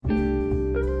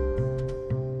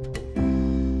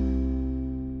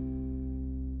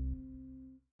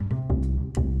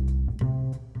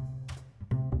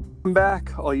Welcome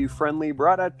back, all you friendly,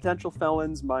 broad-eyed potential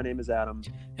felons. My name is Adam.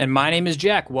 And my name is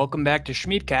Jack. Welcome back to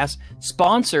Schmeepcast,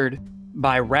 sponsored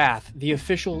by Wrath, the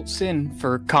official sin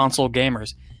for console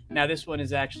gamers. Now, this one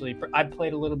is actually... I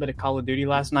played a little bit of Call of Duty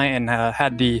last night and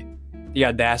had the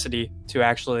audacity to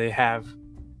actually have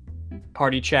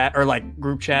party chat, or like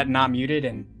group chat, not muted,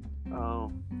 and...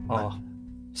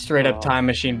 straight up time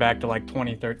machine back to like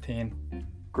 2013.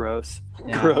 Gross.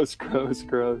 Yeah. Gross.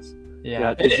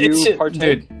 Yeah. Did you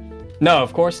partake? Dude, no,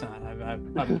 of course not.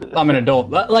 I'm an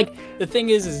adult. Like, the thing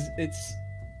is it's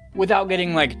without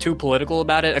getting like too political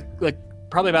about it. Like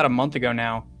probably about a month ago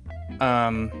now,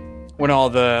 when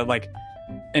all the like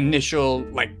initial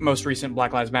like most recent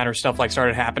Black Lives Matter stuff like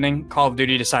started happening, Call of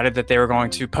Duty decided that they were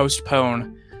going to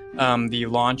postpone the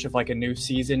launch of like a new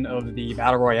season of the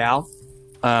Battle Royale.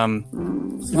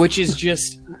 Which is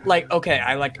just like, okay,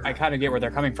 I kind of get where they're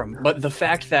coming from, but the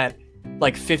fact that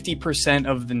like 50%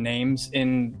 of the names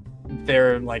in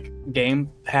their like game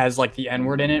has like the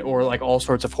N-word in it, or like all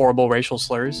sorts of horrible racial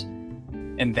slurs,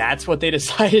 and that's what they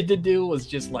decided to do, was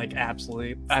just like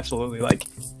absolutely like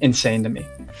insane to me.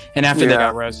 And after they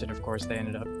got roasted, of course, they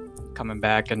ended up coming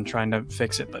back and trying to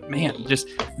fix it. But man, just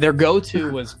their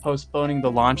go-to was postponing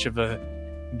the launch of a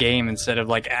game instead of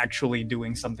like actually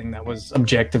doing something that was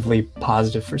objectively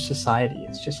positive for society.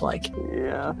 It's just like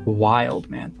wild,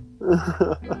 man.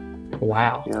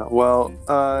 Wow. Yeah, well,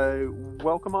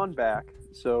 welcome on back.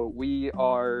 So we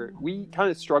kind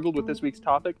of struggled with this week's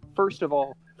topic. First of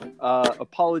all,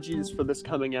 apologies for this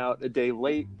coming out a day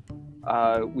late.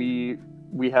 We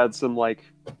had some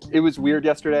it was weird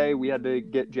yesterday. We had to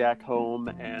get Jack home,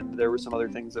 and there were some other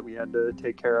things that we had to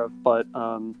take care of. But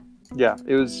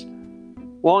it was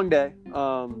long day,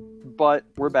 but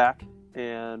we're back,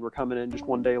 and we're coming in just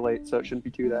one day late, so it shouldn't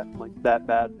be that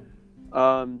bad.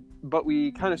 But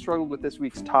we kind of struggled with this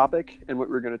week's topic and what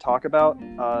we were going to talk about.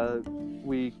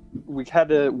 We had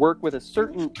to work with a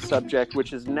certain subject,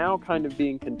 which is now kind of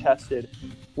being contested,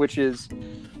 which is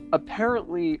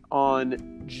apparently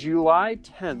on July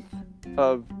 10th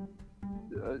of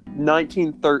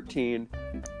 1913,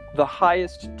 the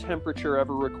highest temperature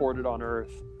ever recorded on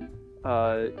Earth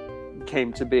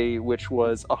came to be, which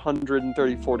was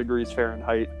 134 degrees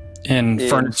Fahrenheit in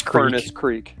Furnace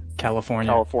Creek,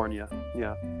 California.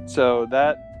 Yeah. So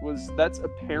that's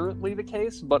apparently the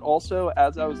case, but also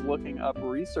as I was looking up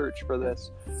research for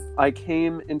this, I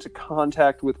came into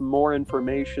contact with more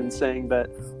information saying that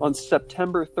on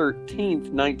September 13th,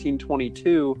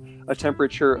 1922, a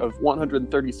temperature of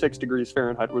 136 degrees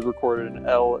Fahrenheit was recorded in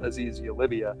El Azizia,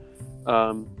 Libya,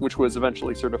 which was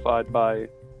eventually certified by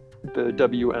the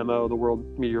WMO, the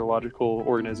World Meteorological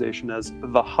Organization, as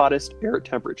the hottest air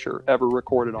temperature ever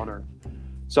recorded on Earth.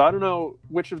 So I don't know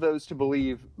which of those to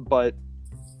believe, but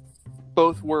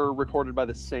both were recorded by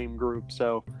the same group,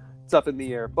 so it's up in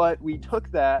the air. But we took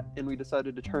that and we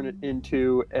decided to turn it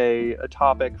into a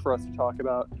topic for us to talk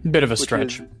about. Bit of a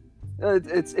stretch.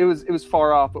 It was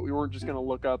far off, but we weren't just going to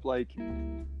look up like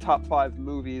top 5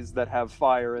 movies that have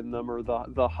fire in them, or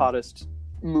the hottest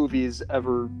movies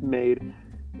ever made.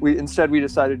 We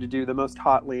decided to do the most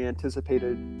hotly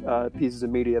anticipated pieces of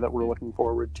media that we're looking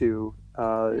forward to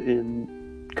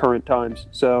in current times.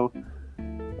 So,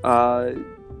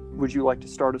 would you like to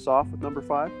start us off with number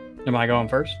 5? Am I going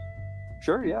first?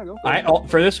 Sure, yeah, go for it.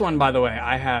 For this one, by the way,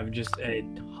 I have just a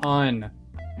ton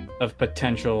of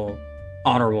potential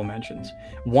honorable mentions.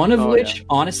 One of which,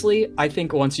 honestly, I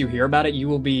think once you hear about it, you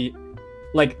will be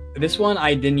like, this one,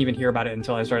 I didn't even hear about it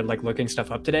until I started like looking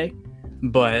stuff up today,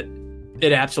 but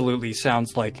it absolutely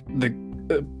sounds like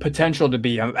the potential to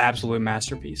be an absolute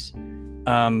masterpiece.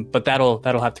 But that'll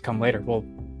have to come later. We'll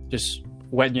just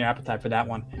whet your appetite for that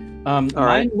one.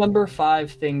 My number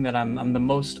 5 thing that I'm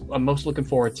most looking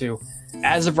forward to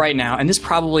as of right now, and this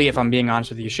probably, if I'm being honest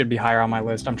with you, should be higher on my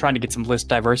list. I'm trying to get some list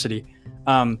diversity.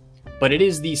 But it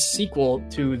is the sequel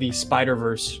to the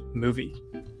Spider-Verse movie.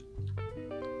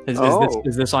 Is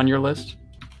this on your list?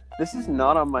 This is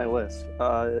not on my list.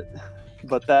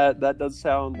 But that does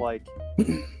sound like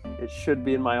it should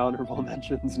be in my honorable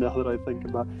mentions now that I think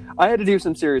about it. I had to do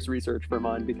some serious research for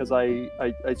mine because I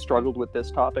struggled with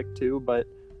this topic too, but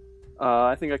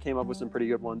I think I came up with some pretty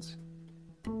good ones.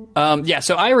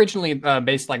 So I originally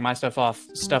based like my stuff off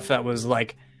stuff that was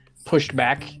like pushed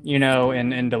back,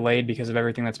 and delayed because of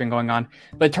everything that's been going on.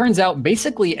 But it turns out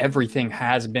basically everything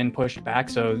has been pushed back,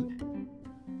 so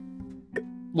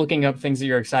looking up things that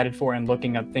you're excited for and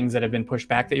looking up things that have been pushed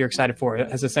back that you're excited for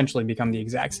has essentially become the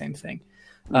exact same thing.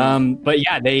 But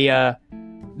yeah,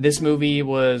 this movie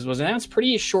was announced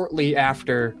pretty shortly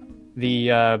after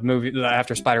the movie,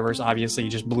 after Spider-Verse obviously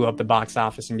just blew up the box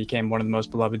office and became one of the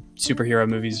most beloved superhero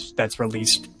movies that's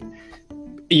released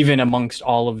even amongst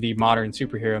all of the modern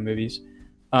superhero movies.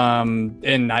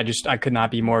 And I could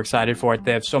not be more excited for it.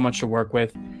 They have so much to work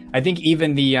with. I think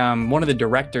even the one of the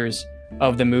directors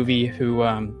of the movie, who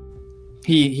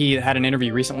he had an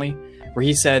interview recently where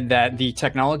he said that the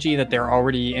technology that they're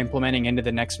already implementing into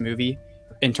the next movie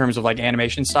in terms of like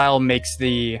animation style makes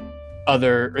the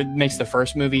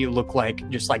first movie look like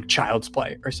just like Child's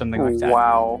Play or something like that.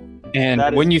 Wow.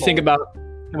 And when you think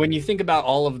about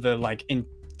all of the like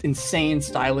insane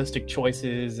stylistic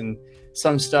choices and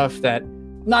some stuff that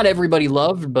not everybody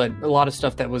loved, but a lot of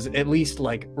stuff that was at least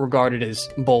like regarded as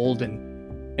bold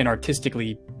and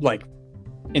artistically like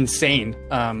insane.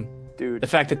 Dude, the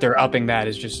fact that they're upping that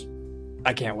is just,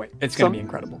 I can't wait. It's going to be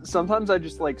incredible. Sometimes I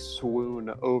just like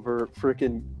swoon over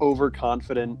freaking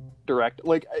overconfident direct.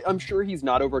 Like I'm sure he's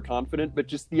not overconfident, but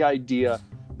just the idea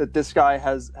that this guy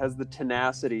has the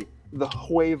tenacity, the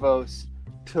huevos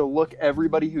to look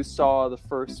everybody who saw the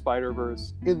first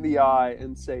Spider-Verse in the eye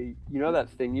and say, you know that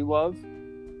thing you love?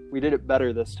 We did it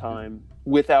better this time,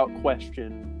 without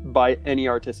question, by any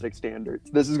artistic standards.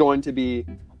 This is going to be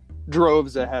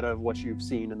droves ahead of what you've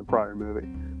seen in the prior movie.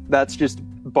 That's just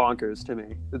bonkers to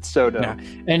me. It's so dope. Yeah.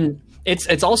 And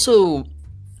it's also,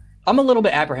 I'm a little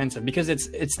bit apprehensive because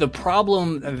it's the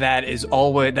problem that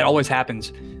always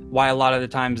happens. Why a lot of the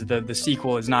times the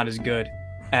sequel is not as good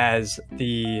as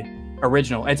the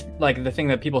original. It's like the thing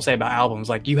that people say about albums,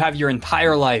 like you have your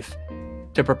entire life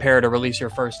to prepare to release your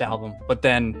first album, but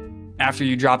then after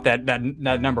you drop that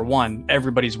number one,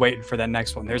 everybody's waiting for that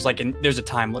next one. There's a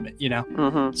time limit, you know.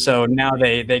 Mm-hmm. So now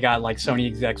they got like Sony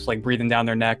execs like breathing down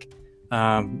their neck.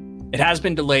 It has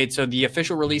been delayed, so the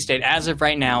official release date as of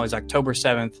right now is October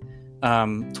 7th,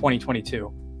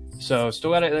 2022. So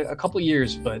still got a couple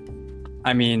years, but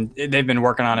I mean they've been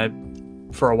working on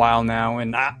it for a while now,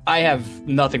 and I have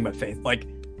nothing but faith, like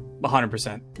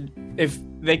 100%. If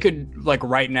they could like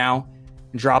right now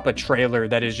drop a trailer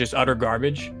that is just utter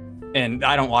garbage, and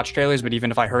I don't watch trailers, but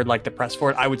even if I heard like the press for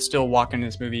it, I would still walk into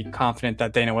this movie confident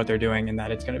that they know what they're doing and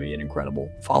that it's going to be an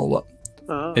incredible follow-up.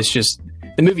 It's just,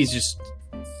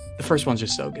 the first one's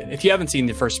just so good. If you haven't seen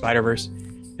the first Spider-Verse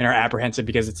and are apprehensive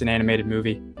because it's an animated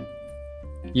movie,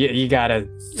 you gotta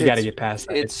get past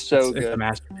that. It's so good. It's a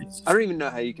masterpiece. I don't even know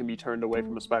how you can be turned away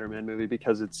from a Spider-Man movie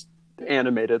because it's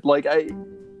animated.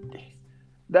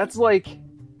 That's like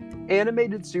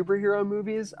animated superhero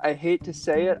movies. I hate to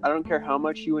say it. I don't care how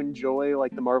much you enjoy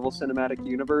like the Marvel Cinematic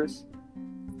Universe.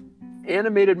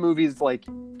 Animated movies like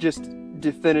just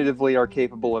definitively are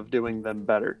capable of doing them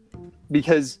better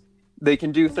because they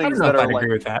can do things that are like. I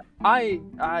agree with that.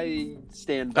 I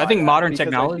stand by I think that modern because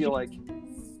technology.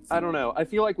 I don't know. I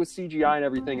feel like with CGI and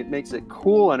everything, it makes it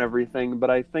cool and everything. But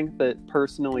I think that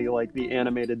personally, like the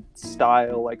animated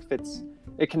style, like fits.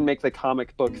 It can make the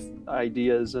comic book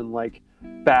ideas and like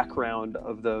background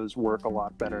of those work a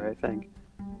lot better. I think.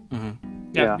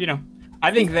 Mm-hmm. Yeah, you know,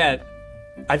 I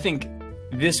think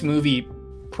this movie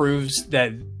proves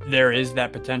that there is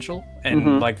that potential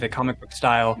and like the comic book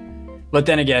style. But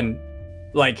then again,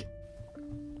 like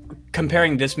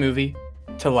comparing this movie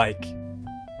to like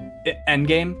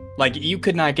Endgame, like you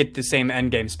could not get the same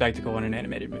Endgame spectacle in an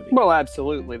animated movie. Well,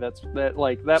 absolutely. That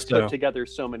put together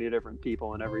so many different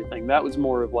people and everything. That was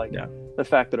more of like the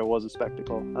fact that it was a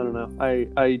spectacle. I don't know.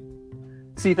 I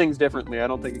see things differently. I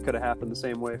don't think it could have happened the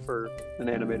same way for an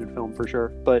animated film for sure.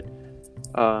 But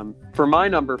for my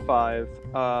number 5,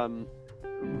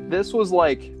 this was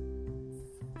like,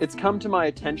 it's come to my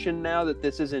attention now that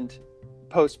this isn't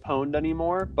postponed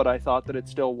anymore, but I thought that it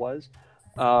still was.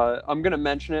 I'm going to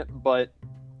mention it, but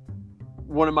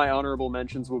one of my honorable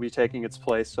mentions will be taking its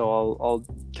place, so I'll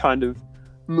kind of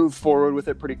move forward with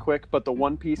it pretty quick. But the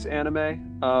One Piece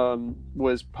anime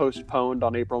was postponed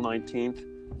on April 19th,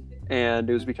 and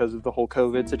it was because of the whole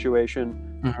COVID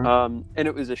situation. Mm-hmm. And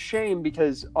it was a shame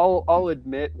because I'll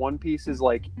admit One Piece is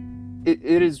like, it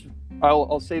is,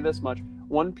 I'll say this much.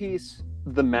 One Piece,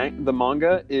 the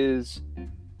manga is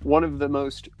one of the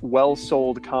most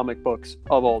well-sold comic books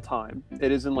of all time.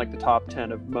 It is in like the top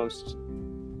 10 of most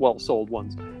well-sold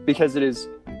ones because it is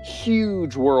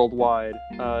huge worldwide.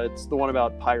 It's the one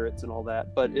about pirates and all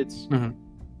that, but it's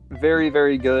very,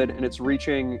 very good, and it's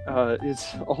reaching.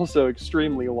 It's also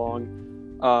extremely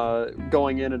long,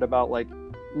 going in at about like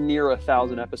near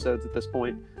 1,000 episodes at this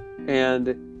point,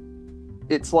 and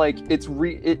it's like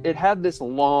it had this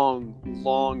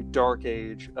long dark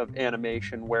age of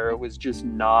animation where it was just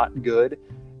not good.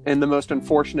 And the most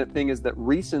unfortunate thing is that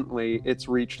recently it's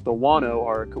reached the Wano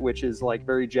arc, which is like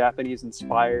very Japanese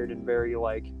inspired and very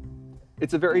like,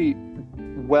 it's a very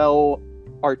well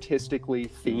artistically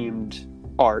themed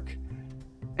arc.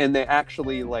 and they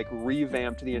actually like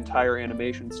revamped the entire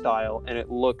animation style, and it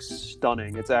looks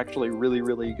stunning. It's actually really,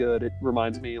 really good. It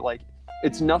reminds me, like,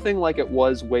 it's nothing like it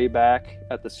was way back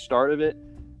at the start of it,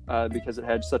 because it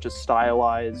had such a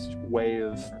stylized way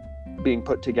of being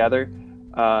put together,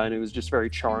 and it was just very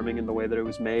charming in the way that it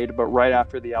was made. But right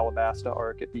after the Alabasta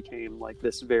arc, it became like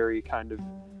this very kind of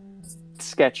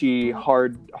sketchy,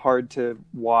 hard to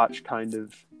watch kind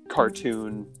of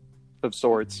cartoon of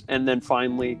sorts. And then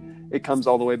finally it comes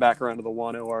all the way back around to the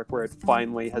Wano arc, where it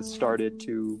finally has started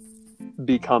to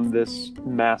become this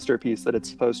masterpiece that it's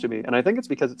supposed to be. And I think it's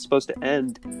because it's supposed to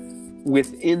end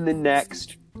within the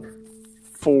next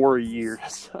 4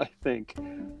 years, I think.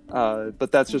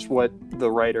 But that's just what the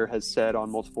writer has said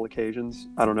on multiple occasions.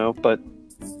 I don't know, but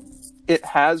it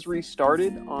has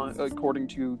restarted according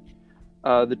to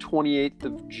the 28th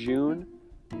of June,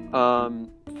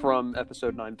 from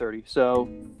episode 930. So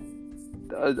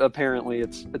apparently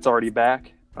it's already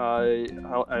back.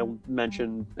 I'll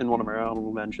mention in one of my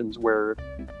honorable mentions where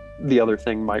the other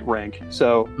thing might rank.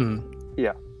 So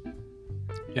yeah.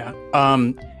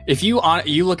 If you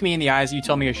look me in the eyes, you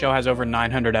tell me a show has over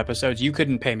 900 episodes, you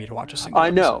couldn't pay me to watch a single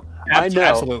episode. I know.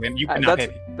 Absolutely. You could not pay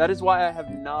me. That is why I have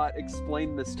not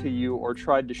explained this to you or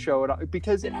tried to show it,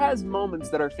 because it has moments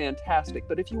that are fantastic.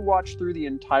 But if you watch through the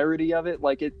entirety of it,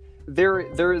 like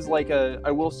there is like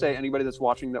I will say, anybody that's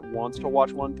watching that wants to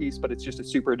watch One Piece, but it's just a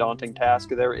super daunting task,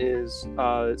 there is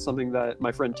something that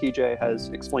my friend TJ has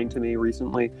explained to me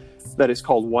recently that is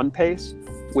called One Pace,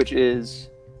 which is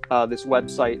this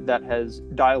website that has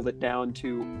dialed it down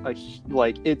to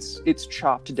it's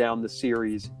chopped down the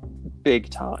series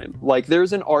big time. Like,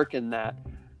 there's an arc in that.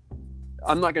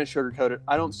 I'm not going to sugarcoat it.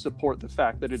 I don't support the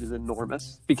fact that it is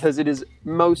enormous, because it is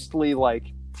mostly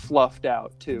like fluffed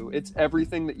out too. It's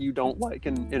everything that you don't like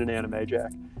in an anime,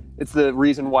 Jack. It's the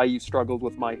reason why you struggled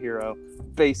with My Hero,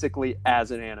 basically,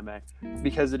 as an anime,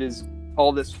 because it is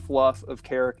all this fluff of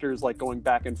characters like going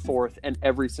back and forth, and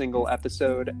every single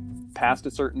episode past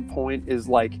a certain point is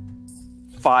like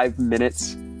 5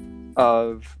 minutes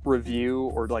of review,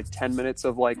 or like 10 minutes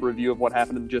of like review of what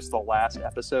happened in just the last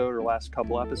episode or last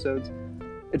couple episodes.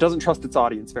 It doesn't trust its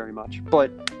audience very much,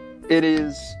 but it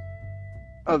is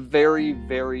a very,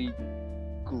 very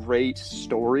great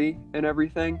story and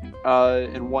everything.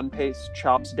 And One Piece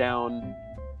chops down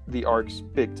the arcs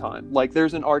big time. Like,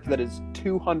 there's an arc that is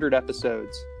 200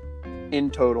 episodes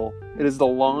in total. It is the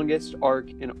longest arc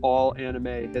in all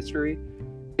anime history.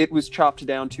 It was chopped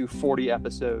down to 40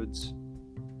 episodes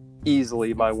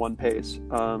easily by One Piece.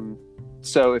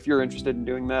 So if you're interested in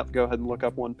doing that, go ahead and look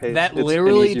up One Piece. That it's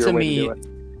literally, to me,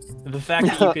 the fact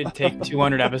that you could take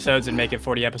 200 episodes and make it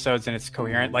 40 episodes and it's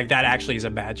coherent, like, that actually is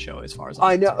a bad show as far as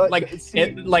I know.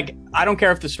 Like, I don't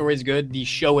care if the story's good, the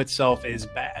show itself is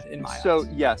bad in my eyes. So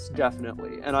yes,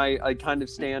 definitely. And I kind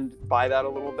of stand by that a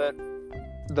little bit.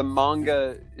 The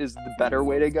manga is the better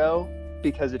way to go,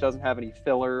 because it doesn't have any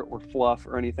filler or fluff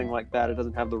or anything like that. It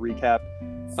doesn't have the recap.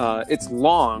 It's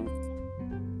long,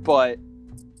 but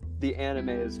the anime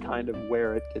is kind of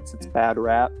where it gets its bad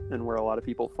rap, and where a lot of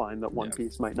people find that One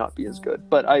Piece might not be as good.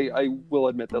 But I will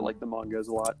admit that, like, the manga is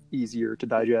a lot easier to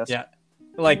digest. Yeah,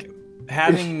 like,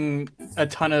 having a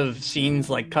ton of scenes,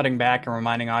 like, cutting back and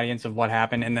reminding audience of what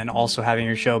happened, and then also having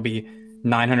your show be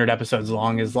 900 episodes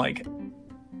long is like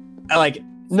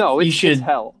no, it's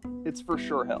hell. It's for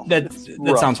sure hell. That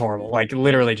sounds horrible. Like,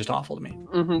 literally just awful to me.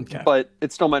 Mm-hmm. Okay. But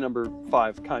it's still my number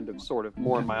 5, kind of, sort of,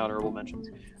 more in my honorable mentions.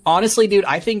 Honestly, dude,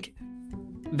 I think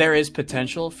there is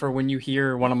potential for when you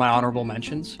hear one of my honorable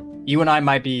mentions. You and I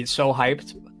might be so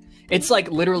hyped. It's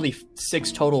like literally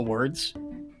 6 total words.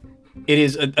 It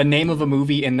is a name of a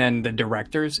movie and then the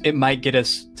directors. It might get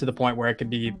us to the point where it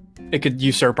could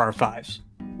usurp our 5s.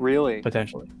 Really?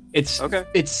 Potentially. It's okay.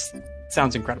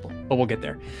 Sounds incredible, but we'll get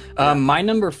there. My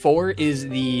number 4 is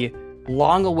the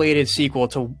long-awaited sequel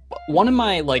to one of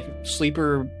my like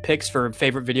sleeper picks for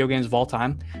favorite video games of all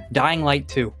time, Dying Light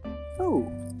 2.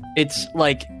 Oh, it's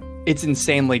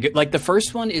insanely good. Like, the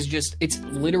first one is just, it's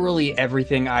literally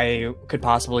everything I could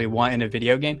possibly want in a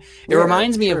video game. It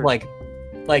reminds me of like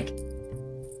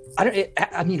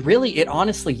I mean, really, it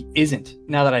honestly isn't,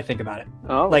 now that I think about it.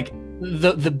 Oh. Like,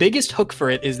 the biggest hook for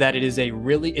it is that it is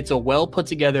it's a well put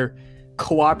together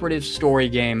cooperative story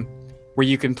game where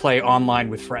you can play online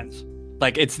with friends.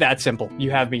 Like, it's that simple.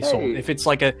 You have me sold. If it's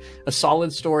like a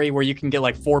solid story where you can get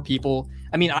like 4 people.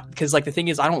 I mean, because like the thing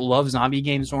is, I don't love zombie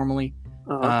games normally.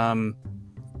 Yeah,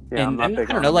 and I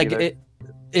don't know, like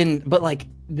but like,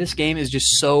 this game is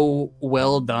just so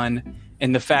well done.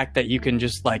 And the fact that you can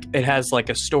just like, it has like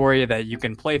a story that you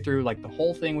can play through like the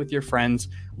whole thing with your friends,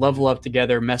 level up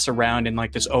together, mess around in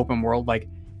like this open world. Like,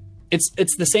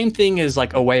 it's the same thing as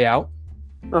like A Way Out.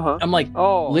 Uh-huh. I'm like,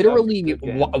 Oh, literally, that was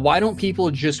a good game. why don't people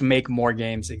just make more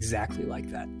games exactly like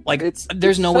that? Like, It's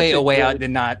no such way a A Way Out good-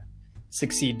 did not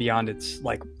succeed beyond its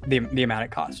like the amount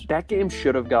it cost. That game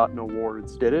should have gotten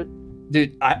awards, did it?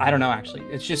 Dude, I don't know actually.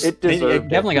 It's just It it deserved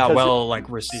definitely it got because well like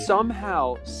received.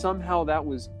 Somehow that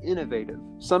was innovative.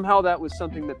 Somehow that was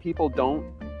something that people don't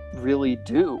really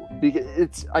do. Because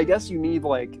it's, I guess you need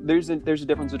like, there's a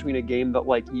difference between a game that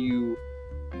like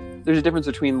there's a difference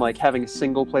between like having a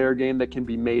single player game that can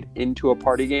be made into a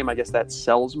party game. I guess that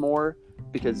sells more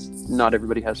because not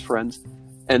everybody has friends.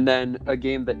 And then a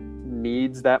game that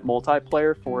needs that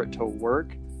multiplayer for it to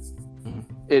work. Mhm.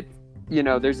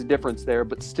 There's a difference there,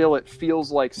 but still it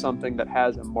feels like something that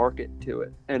has a market to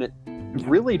it. And it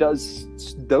really does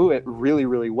do it really,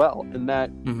 really well. And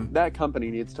that company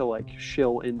needs to like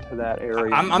shill into that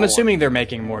area. I'm more. assuming they're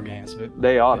making more games, but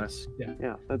They ought to. it's- yeah.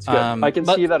 Yeah, that's good. I can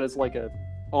see that as like a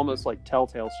almost like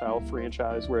Telltale style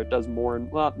franchise where it does more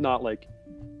and not like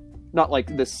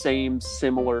the same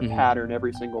similar Mhm. pattern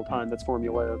every single time that's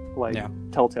formula like Yeah.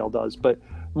 Telltale does, but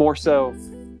more so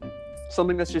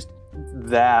something that's just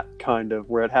that kind of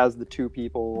where it has the two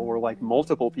people or like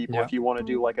multiple people Yeah. if you want to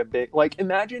do like a big like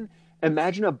imagine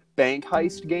a bank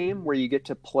heist game where you get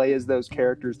to play as those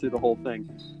characters through the whole thing,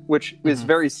 which is Mhm.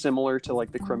 very similar to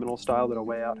like the criminal style that A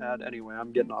Way Out had. Anyway,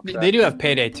 I'm getting off track. They do have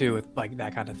Payday 2 with like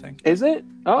that kind of thing. Is it?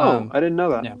 Oh, Um, I didn't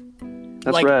know that. yeah.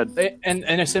 That's like, rad. And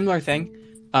a similar thing.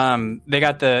 They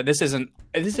got this is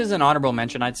an honorable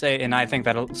mention, I'd say, and I think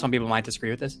that some people might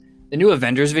disagree with this. The new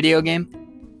Avengers video game.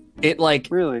 It like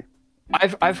Really?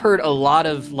 I've heard a lot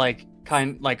of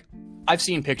I've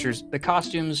seen pictures. The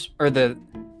costumes or the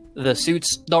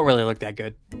suits don't really look that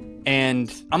good, and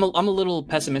I'm a little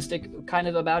pessimistic kind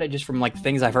of about it just from like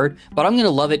things I've heard. But I'm gonna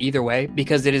love it either way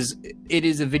because it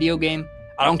is a video game.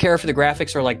 I don't care if the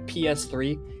graphics are like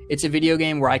PS3. It's a video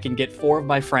game where I can get 4 of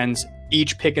my friends,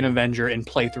 each pick an Avenger and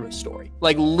play through a story.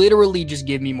 Like literally, just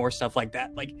give me more stuff like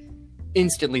that. Like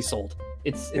instantly sold.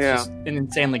 It's Yeah. just an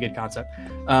insanely good concept.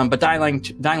 But Dying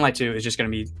Light 2 is just going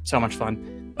to be so much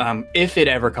fun if it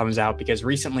ever comes out, because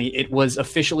recently it was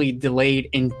officially delayed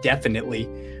indefinitely,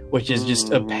 which is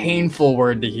just a painful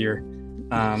word to hear.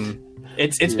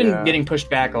 It's been getting pushed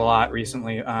back a lot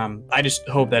recently. I just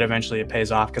hope that eventually it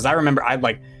pays off, because I remember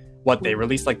they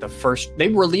released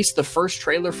the first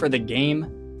trailer for the game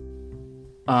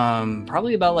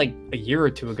probably about like a year or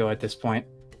two ago at this point.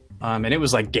 And it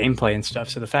was like gameplay and stuff.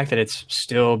 So the fact that it's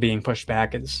still being pushed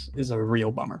back is a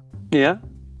real bummer. Yeah.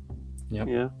 Yep.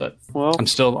 Yeah. But Well,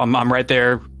 I'm right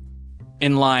there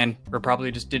in line. We're probably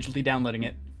just digitally downloading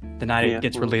it the night Yeah. it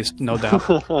gets released, no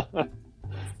doubt.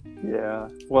 yeah.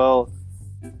 Well,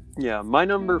 yeah. My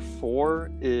number 4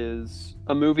 is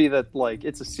a movie that like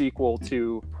it's a sequel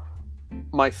to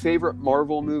my favorite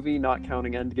Marvel movie, not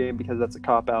counting Endgame because that's a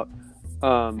cop out.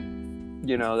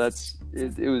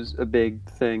 It was a big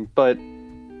thing, but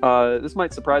this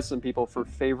might surprise some people for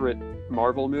favorite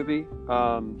Marvel movie.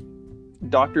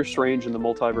 Doctor Strange in the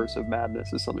Multiverse of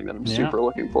Madness is something that I'm super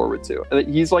looking forward to.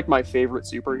 He's like my favorite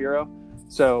superhero.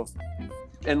 So,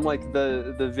 and like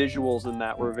the visuals in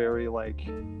that were very like,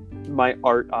 my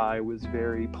art eye was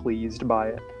very pleased by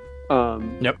it.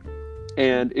 Yep.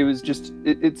 And it was just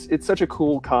it's such a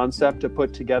cool concept to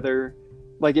put together.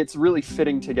 Like it's really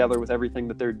fitting together with everything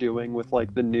that they're doing with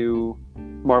like the new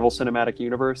Marvel Cinematic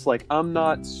Universe. Like I'm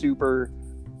not super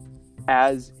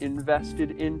as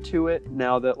invested into it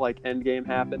now that like Endgame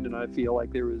happened, and I feel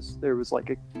like there was like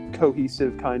a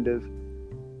cohesive kind of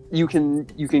you can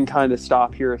kind of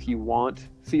stop here if you want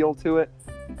feel to it.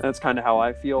 And that's kind of how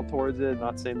I feel towards it.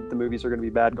 Not saying that the movies are going to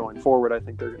be bad going forward. I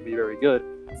think they're going to be very good,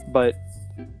 but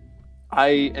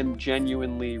I am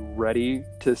genuinely ready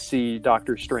to see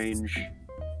Doctor Strange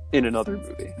in another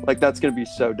movie. Like that's going to be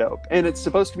so dope. And it's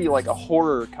supposed to be like a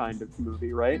horror kind of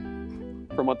movie, right?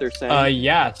 From what they're saying.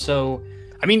 Yeah. So,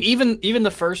 I mean, even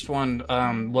the first one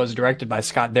was directed by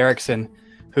Scott Derrickson,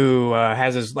 who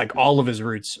has all of his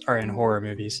roots are in horror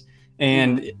movies.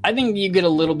 And I think you get a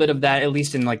little bit of that, at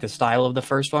least in like the style of the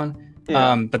first one.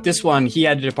 Yeah. But this one, he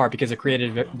had to depart because of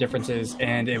creative differences,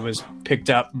 and it was picked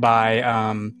up by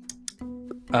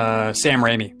Sam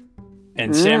Raimi.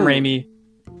 And Sam Raimi,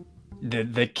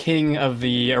 the king of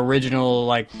the original,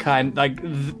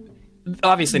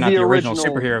 obviously not the original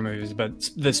superhero movies, but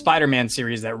the Spider-Man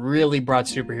series that really brought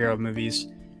superhero movies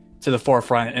to the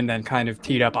forefront, and then kind of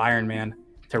teed up Iron Man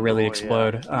to really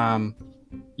explode.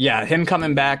 Him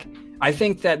coming back. I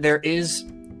think that there is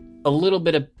a little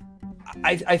bit of.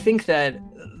 I think that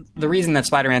the reason that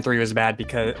Spider-Man 3 was bad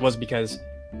because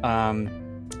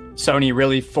Sony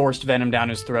really forced Venom down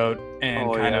his throat and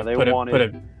put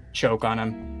a choke on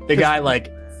him. the guy,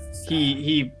 like,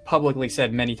 he publicly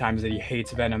said many times that he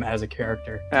hates Venom as a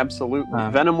character.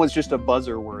 Absolutely. Venom was just a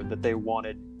buzzer word that they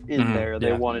wanted in there.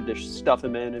 They wanted to stuff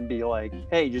him in and be like,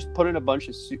 hey, just put in a bunch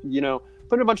of,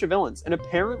 villains. And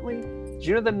apparently, do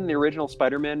you know that in the original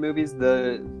Spider-Man movies,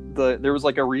 there was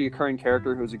like a recurring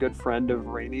character who was a good friend of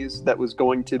Raimi's that was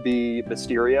going to be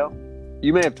Mysterio?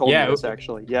 You may have told me this,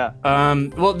 actually. Yeah.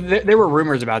 Well, there were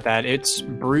rumors about that. It's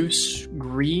Bruce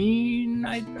Green.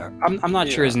 I'm not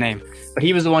sure his name, but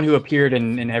he was the one who appeared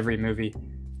in every movie.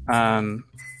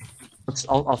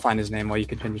 I'll find his name while you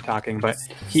continue talking. But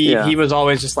he was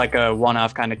always just like a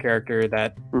one-off kind of character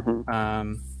that.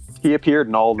 He appeared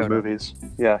in all the movies.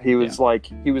 Yeah, he was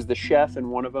he was the chef in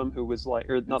one of them, who was like,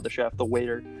 or not the chef, the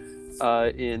waiter,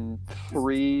 in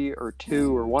 3 or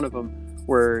 2 or one of them,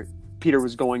 where Peter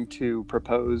was going to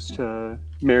propose to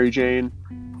Mary Jane,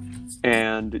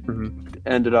 and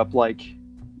ended up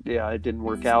it didn't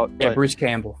work out. Yeah, but, Bruce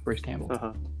Campbell.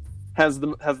 Has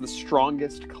the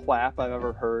strongest clap I've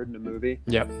ever heard in a movie.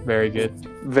 Yep, very good.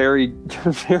 Very,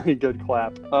 very good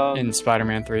clap. In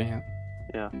Spider-Man 3, yeah.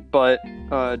 Yeah, but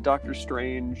Doctor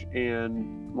Strange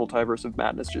and Multiverse of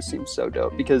Madness just seems so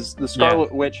dope, because the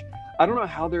Scarlet Witch, I don't know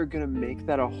how they're going to make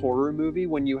that a horror movie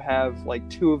when you have like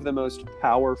 2 of the most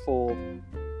powerful,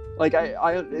 like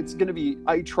it's going to be,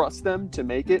 I trust them to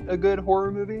make it a good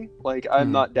horror movie. Like,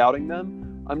 I'm not doubting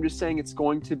them. I'm just saying it's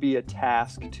going to be a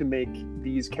task to make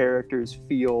these characters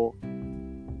feel,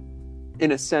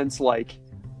 in a sense, like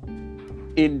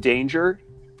in danger,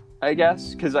 I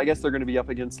guess, because I guess they're going to be up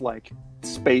against like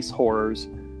space horrors,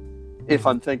 if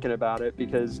I'm thinking about it,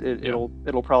 because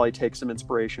it'll probably take some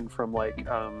inspiration from like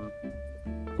A,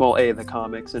 the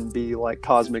comics, and B, like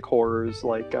cosmic horrors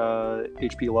like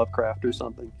H.P. Lovecraft or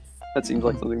something. That seems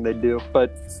like something they'd do,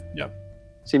 but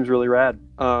seems really rad.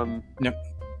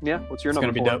 Yeah, what's your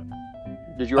number 4? It's gonna be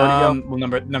dope. Did you already go? Well,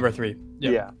 number 3.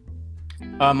 Yep.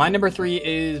 Yeah. My number 3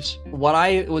 is what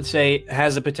I would say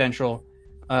has the potential,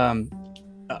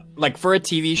 like for a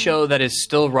TV show that is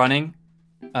still running,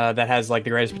 that has like the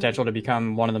greatest potential to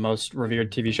become one of the most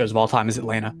revered TV shows of all time, is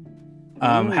Atlanta.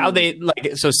 How they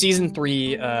so season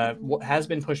 3 has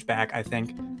been pushed back, I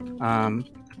think. I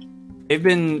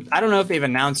don't know if they've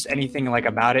announced anything like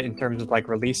about it in terms of like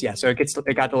release. Yeah, so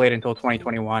it got delayed until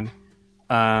 2021.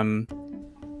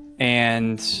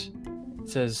 And it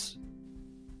says,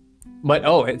 but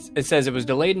it says it was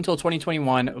delayed until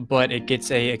 2021, but it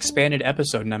gets a expanded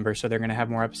episode number, so they're going to have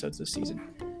more episodes this season.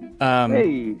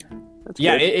 Hey, that's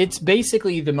good. It's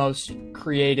basically the most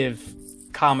creative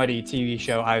comedy TV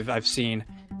show I've seen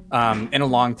in a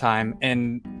long time,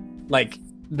 and like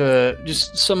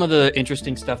just some of the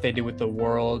interesting stuff they do with the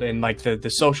world, and like the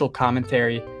social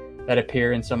commentary that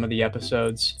appear in some of the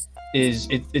episodes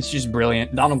it's just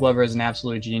brilliant. Donald Glover is an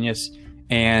absolute genius,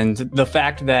 and the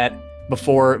fact that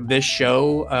before this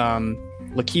show,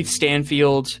 Lakeith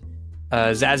Stanfield,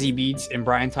 Zazie Beetz, and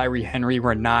Brian Tyree Henry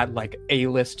were not like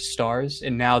A-list stars,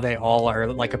 and now they all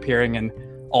are like appearing in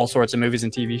all sorts of movies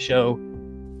and TV shows.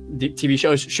 TV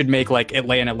shows should make like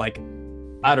Atlanta, like,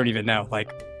 I don't even know,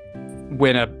 like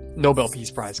win a Nobel Peace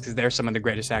Prize, because they're some of the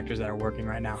greatest actors that are working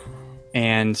right now,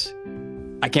 and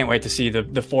I can't wait to see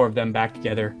the 4 of them back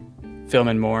together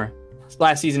filming more.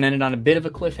 Last season ended on a bit of a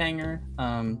cliffhanger,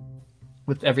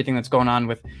 with everything that's going on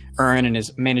with Ern and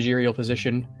his managerial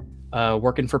position,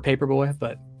 working for Paperboy.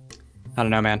 But I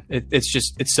don't know, man.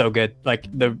 It's so good. Like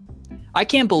I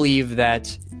can't believe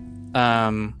that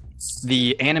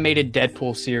the animated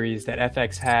Deadpool series that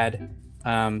FX had,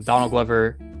 Donald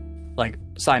Glover like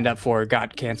signed up for,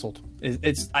 got canceled.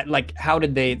 It's like, how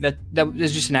did they? That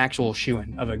is just an actual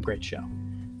shoo-in of a great show.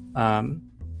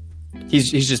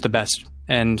 He's just the best,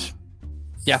 and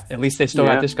yeah, at least they still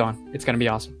got this going. It's gonna be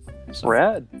awesome. So.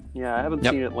 Rad. Yeah, I haven't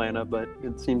seen Atlanta, but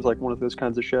it seems like one of those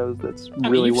kinds of shows that's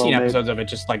really well made. You've seen episodes of it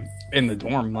just like in the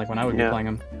dorm, like when I would be playing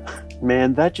them.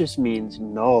 Man, that just means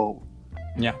no.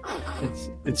 Yeah,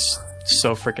 it's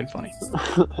so freaking funny.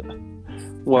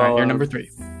 Well, all right, your number 3.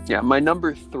 Yeah, my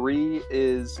number 3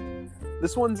 is,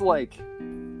 this one's like,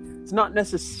 it's not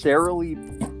necessarily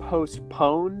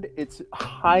postponed. It's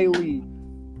highly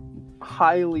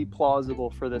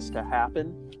plausible for this to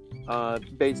happen,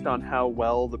 based on how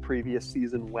well the previous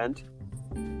season went,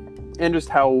 and just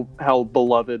how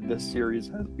beloved this series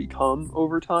has become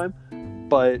over time.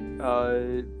 But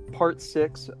part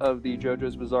 6 of the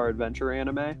JoJo's Bizarre Adventure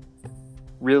anime,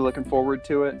 really looking forward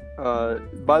to it.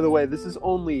 By the way, this is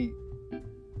only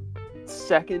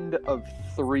second of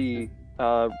 3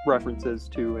 references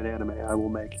to an anime I will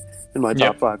make in my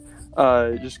top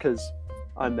 5, just because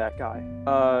I'm that guy.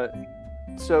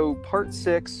 So part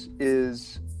 6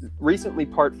 is recently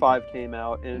part 5 came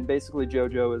out, and basically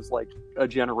JoJo is like a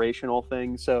generational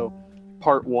thing. So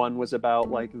part 1 was about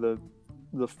like the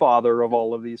father of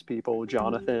all of these people,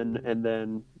 Jonathan, and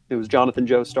then it was Jonathan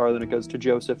Joestar, then it goes to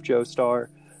Joseph Joestar,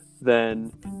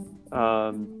 then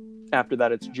after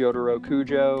that it's Jotaro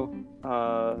Kujo,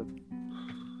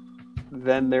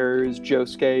 then there's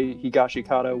Josuke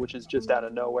Higashikata, which is just out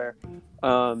of nowhere,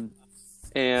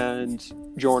 and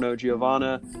Giorno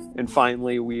Giovanna, and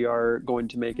finally we are going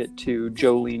to make it to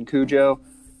Jolene Kujo,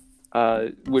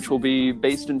 which will be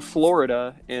based in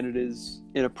Florida, and it is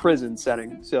in a prison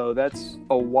setting. So that's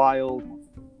a wild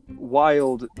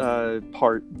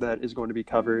part that is going to be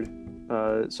covered.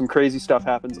 Some crazy stuff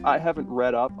happens. I haven't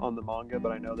read up on the manga,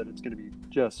 but I know that it's going to be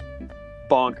just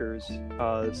bonkers.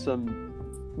 Some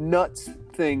nuts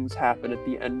things happen at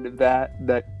the end of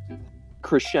that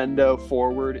crescendo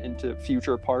forward into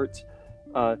future parts.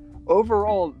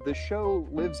 Overall, the show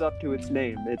lives up to its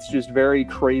name. It's just very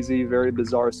crazy, very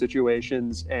bizarre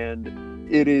situations,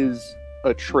 and it is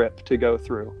a trip to go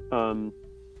through.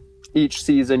 Each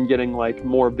season getting like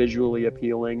more visually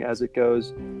appealing as it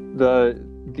goes.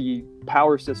 The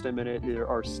power system in it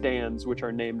are stands, which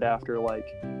are named after like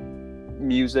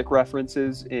music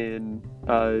references in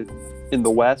the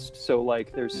West. So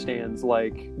like there's stands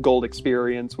like Gold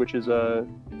Experience, which is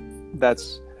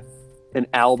that's an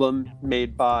album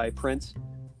made by Prince,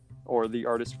 or the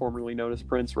artist formerly known as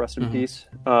Prince, rest in peace.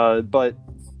 But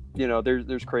you know,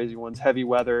 there's crazy ones. Heavy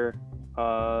Weather.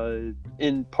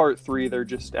 In part 3 they're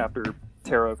just after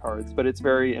tarot cards, but it's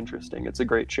very interesting. It's a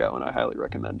great show and I highly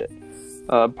recommend it.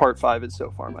 Part 5 is so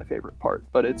far my favorite part,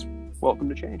 but it's welcome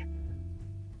to change.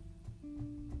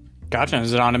 Gotcha.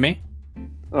 Is it on to me?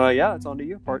 Yeah, it's on to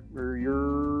you.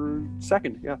 Your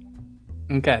second. Yeah.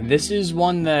 Okay. This is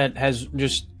one that has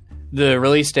just, the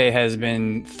release date has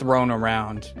been thrown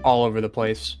around all over the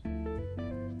place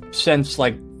since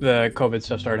like the COVID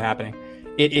stuff started happening.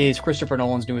 It is Christopher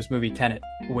Nolan's newest movie, Tenet,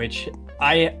 which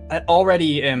I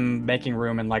already am making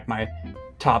room in like my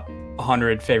top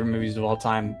 100 favorite movies of all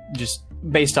time, just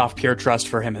based off pure trust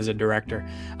for him as a director.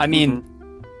 I mean,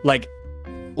 like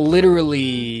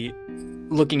literally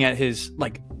looking at his,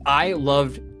 like, I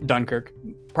loved Dunkirk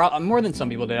more than some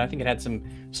people did. I think it had some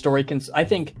story. I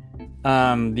think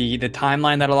the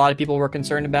timeline that a lot of people were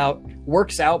concerned about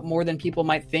works out more than people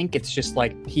might think. It's just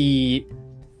like he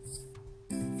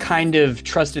kind of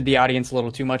trusted the audience a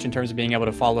little too much in terms of being able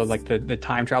to follow like the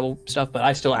time travel stuff, but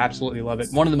I still absolutely love it.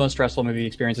 One of the most stressful movie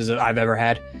experiences that I've ever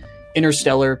had.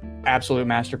 Interstellar, absolute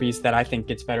masterpiece that I think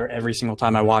gets better every single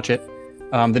time I watch it.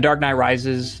 The Dark Knight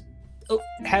Rises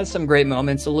has some great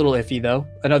moments, a little iffy though.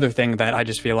 Another thing that I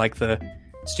just feel like the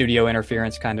studio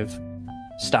interference kind of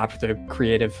stopped the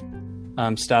creative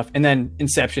stuff. And then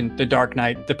Inception, The Dark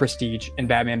Knight, The Prestige, and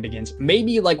Batman Begins.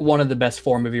 Maybe like one of the best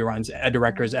 4 movie runs a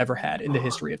director has ever had in the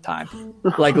history of time.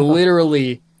 Like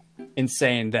literally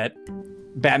insane that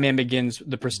Batman Begins,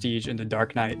 The Prestige, and The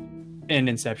Dark Knight and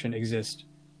Inception exist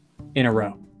in a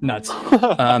row. Nuts.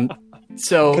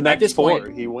 So Connect at this 4,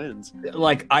 point, he wins.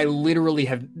 Like I literally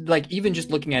have, like, even just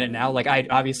looking at it now, like I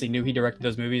obviously knew he directed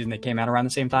those movies and they came out around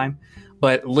the same time,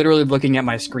 but literally looking at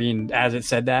my screen as it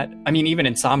said that, I mean, even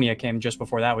Insomnia came just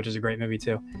before that, which is a great movie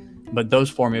too. But those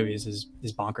 4 movies is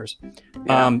bonkers.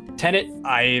 Yeah. Tenet,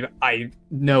 I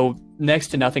know next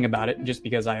to nothing about it just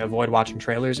because I avoid watching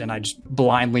trailers and I just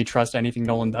blindly trust anything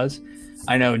Nolan does.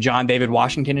 I know John David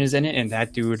Washington is in it, and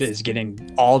that dude is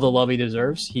getting all the love he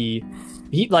deserves. He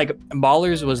like,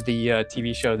 Ballers was the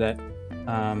TV show that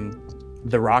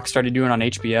The Rock started doing on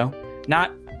HBO.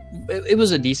 It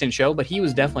was a decent show, but he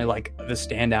was definitely like the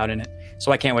standout in it.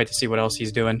 So I can't wait to see what else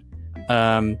he's doing.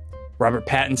 Robert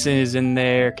Pattinson is in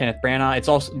there. Kenneth Branagh. It's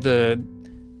also the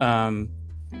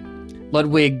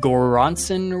Ludwig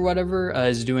Göransson or whatever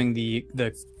is doing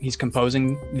he's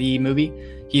composing the movie.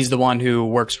 He's the one who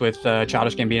works with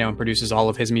Childish Gambino and produces all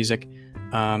of his music.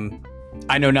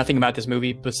 I know nothing about this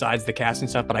movie besides the cast and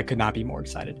stuff, but I could not be more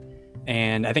excited.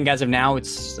 And I think as of now,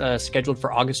 it's scheduled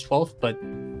for August 12th, but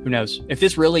who knows? If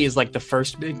this really is like the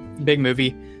first big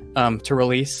movie to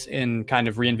release and kind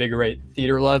of reinvigorate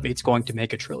theater love, it's going to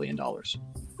make $1 trillion.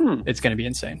 It's going to be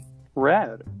insane.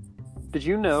 Rad. Did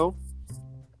you know?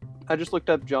 I just looked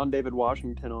up John David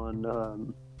Washington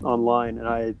on online, and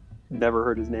I had never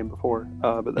heard his name before.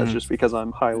 But that's just because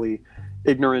I'm highly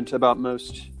ignorant about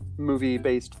most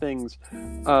movie-based things.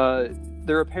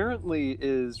 There apparently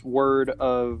is word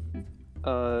of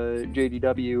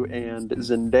JDW and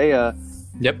Zendaya.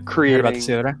 Yep, creating. About to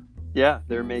see that, right? Yeah,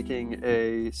 they're making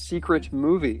a secret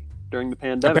movie during the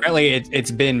pandemic. Apparently,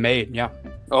 it's been made. Yeah.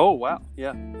 Oh wow!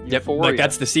 Yeah. Yep. Euphoria. Like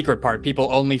that's the secret part. People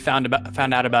only found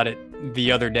out about it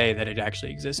the other day that it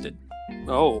actually existed.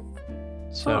 Oh,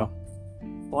 So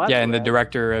well, that's yeah, and the rad.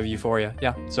 director of Euphoria.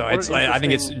 Yeah, so What it's an like, I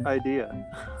think it's interesting idea.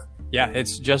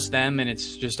 it's just them, and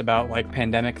it's just about like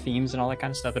pandemic themes and all that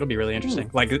kind of stuff. It'll be really interesting.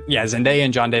 Like Zendaya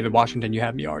and John David Washington, you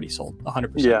have me already sold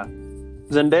 100%. Yeah,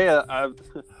 Zendaya,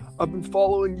 I've been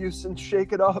following you since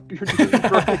Shake It Up. You're doing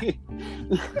great.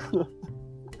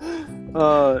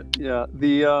 Yeah.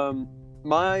 The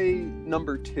my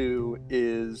number 2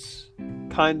 is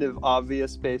kind of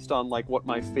obvious based on like what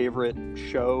my favorite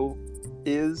show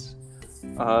is,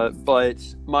 but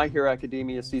My Hero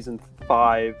Academia season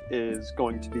 5 is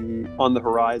going to be on the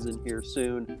horizon here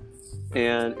soon,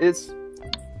 and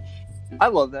I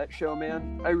love that show,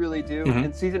 man. I really do. Mhm.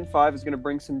 And season 5 is going to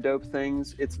bring some dope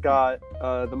things. It's got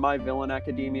the My Villain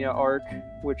Academia arc,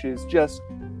 which is just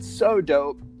so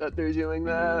dope that they're doing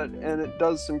that, and it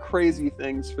does some crazy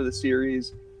things for the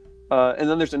series. And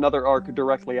then there's another arc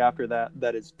directly after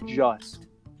that is just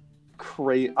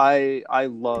great. I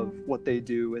love what they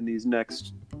do in these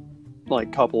next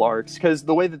like couple arcs, because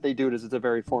the way that they do it is it's a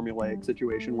very formulaic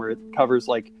situation where it covers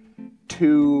like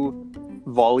 2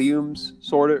 volumes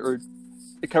sort of, or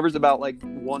it covers about like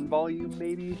 1 volume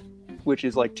maybe, which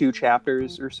is like 2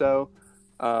 chapters or so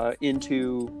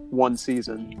into 1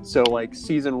 season. So like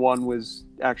season 1 was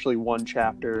actually 1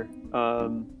 chapter,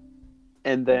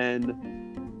 and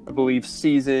then I believe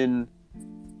season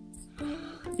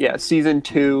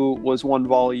 2 was 1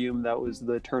 volume. That was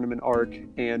the tournament arc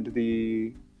and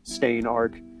the Stain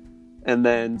arc. And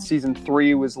then season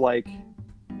 3 was like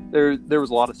there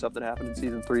was a lot of stuff that happened in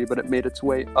season 3, but it made its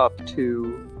way up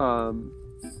to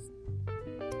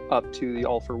the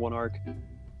All for One arc.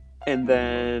 And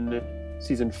then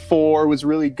season 4 was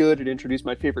really good. It introduced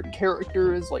my favorite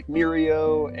characters like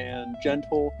Mirio and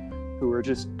Gentle, who are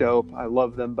just dope. I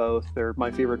love them both. They're my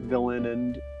favorite villain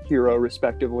and hero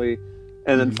respectively.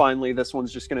 And then finally, this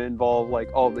one's just going to involve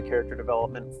like all of the character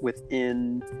development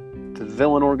within the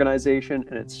villain organization,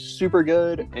 and it's super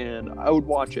good, and I would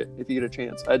watch it if you get a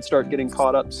chance. I'd start getting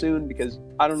caught up soon, because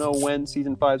I don't know when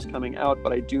season 5's coming out,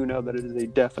 but I do know that it is a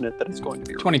definite that it's going to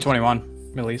be 2021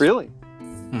 release. Really?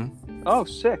 Mhm. Oh,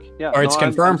 sick. Yeah. Or it's No,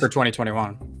 confirmed for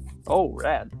 2021. Oh,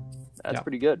 rad. That's Yeah.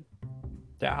 pretty good.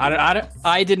 Yeah,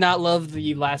 I did not love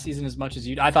the last season as much as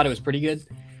you. I thought it was pretty good.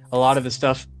 A lot of the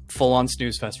stuff full on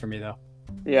snooze fest for me though.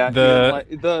 Yeah.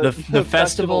 The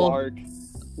festival arc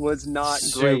was not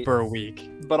great, super weak.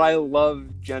 but I love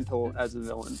Gentle as a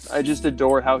villain. I just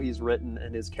adore how he's written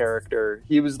and his character.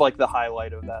 He was like the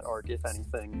highlight of that arc, if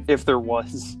anything, if there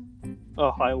was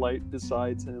a highlight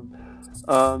besides him.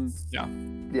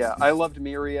 Yeah, I loved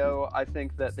Mirio. I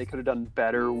think that they could have done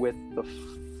better with the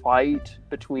fight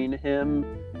between him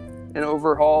and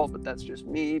Overhaul, but that's just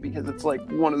me, because it's like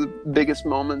one of the biggest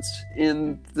moments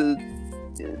in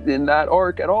that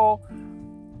arc at all.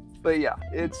 But yeah,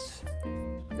 it's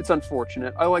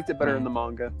unfortunate. I liked it better in the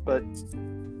manga, but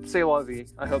c'est la vie.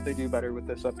 I hope they do better with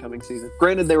this upcoming season.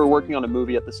 Granted, they were working on a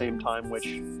movie at the same time, which,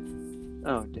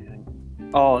 oh dang,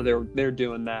 oh they're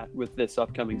doing that with this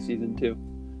upcoming season too.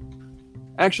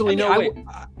 Actually, wait.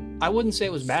 I wouldn't say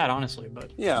it was bad, honestly,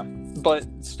 but Yeah, but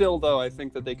still, though, I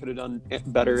think that they could have done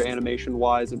better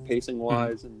animation-wise and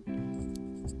pacing-wise,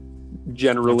 and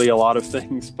generally a lot of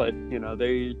things. But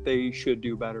they should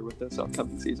do better with this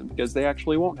upcoming season, because they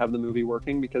actually won't have the movie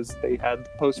working, because they had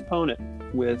to postpone it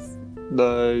with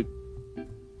the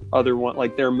other one.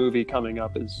 Like, their movie coming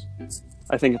up is,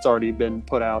 I think it's already been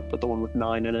put out, but the one with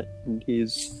 9 in it, and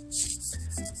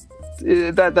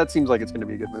that seems like it's going to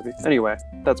be a good movie. Anyway,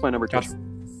 that's my number 2. Gotcha.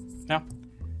 Yeah,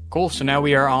 cool. So now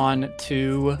we are on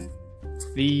to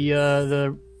the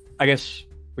I guess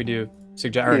we do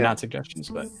not suggestions,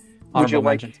 but honorable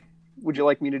mentions. Would you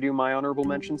like me to do my honorable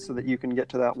mentions so that you can get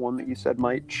to that one that you said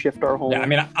might shift our whole? Yeah, I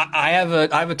mean, I have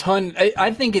a ton.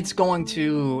 I think it's going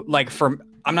to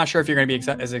I'm not sure if you're going to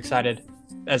be as excited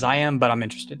as I am, but I'm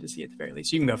interested to see at the very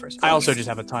least. You can go first. I also just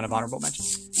have a ton of honorable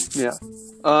mentions. Yeah.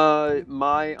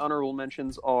 My honorable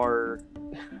mentions are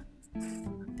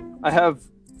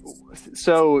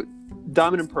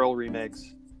Diamond and Pearl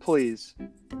remakes. Please.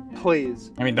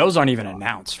 I mean, those aren't even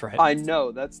announced, right? I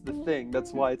know, that's the thing.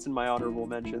 That's why it's in my honorable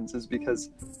mentions, is because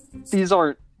these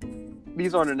aren't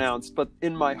announced, but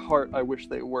in my heart I wish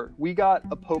they were. We got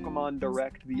a Pokemon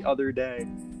Direct the other day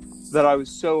that I was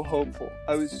so hopeful.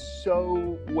 I was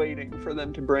so waiting for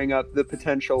them to bring up the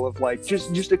potential of like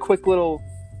just a quick little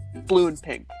blue and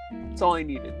pink. That's all I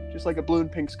needed. Just like a blue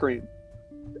and pink screen.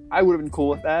 I would have been cool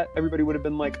with that. Everybody would have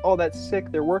been like, oh, that's sick.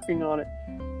 They're working on it.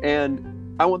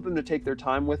 And I want them to take their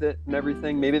time with it and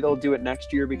everything. Maybe they'll do it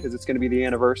next year because it's going to be the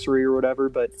anniversary or whatever.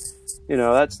 But,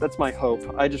 that's my hope.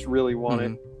 I just really want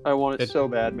it. I want it so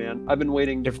bad, man. I've been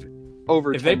waiting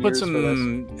over 10 If they put years for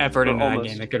some effort into that almost.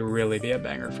 game, it could really be a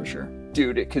banger for sure.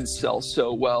 Dude, it could sell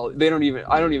so well. I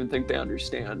don't even think they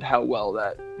understand how well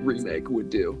that remake would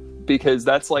do, because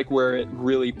that's like where it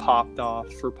really popped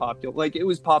off for popular. Like, it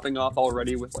was popping off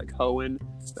already with like Hoenn,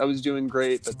 that was doing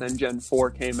great, but then Gen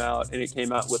 4 came out, and it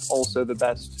came out with also the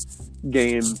best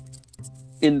game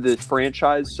in the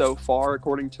franchise so far,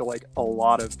 according to like a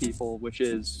lot of people, which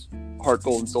is Heart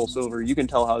Gold and Soul Silver. You can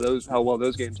tell how well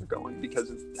those games are going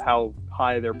because of how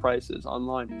high their price is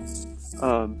online.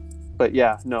 But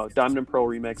yeah, no, Diamond and Pearl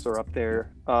remakes are up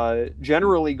there.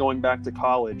 Generally, going back to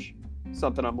college,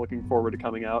 something I'm looking forward to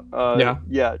coming out.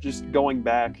 Yeah, just going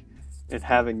back and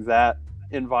having that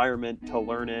environment to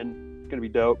learn in, gonna be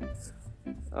dope.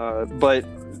 But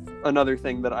another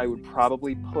thing that I would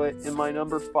probably put in my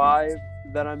number 5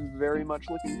 that I'm very much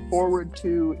looking forward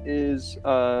to is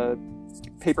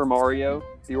Paper Mario,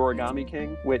 the Origami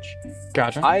King, which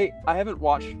Gotcha. I haven't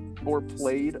watched or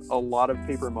played a lot of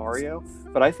Paper Mario,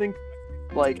 but I think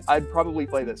like I'd probably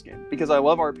play this game because I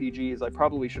love RPGs. I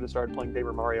probably should have started playing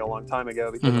Paper Mario a long time ago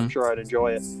because I'm sure I'd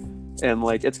enjoy it. And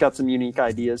like it's got some unique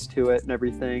ideas to it and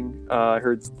everything. I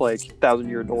heard like Thousand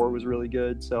Year Door was really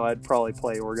good, so I'd probably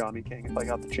play Origami King if I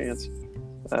got the chance.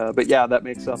 But yeah, that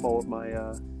makes up all of my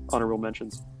honorable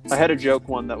mentions. I had a joke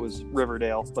one that was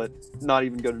Riverdale, but not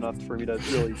even good enough for me to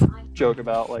really joke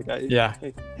about. Like, I'm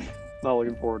not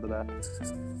looking forward to that.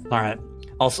 All right.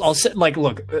 I'll sit, like,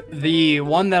 look, the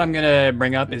one that I'm gonna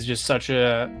bring up is just such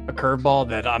a curveball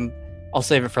that I'll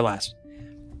save it for last.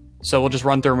 So we'll just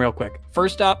run through them real quick.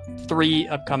 First up, 3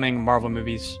 upcoming Marvel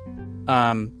movies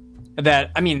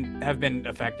that have been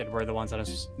affected were the ones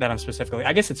that I'm specifically.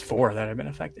 I guess it's 4 that have been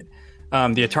affected.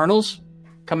 The Eternals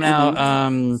coming out.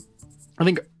 I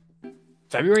think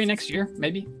February next year,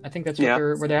 maybe. I think that's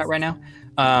where they're at right now.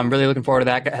 Really looking forward to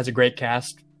that. It has a great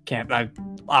cast.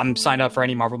 I'm signed up for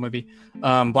any Marvel movie.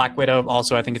 Black Widow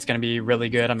also, I think it's going to be really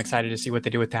good. I'm excited to see what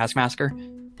they do with Taskmaster.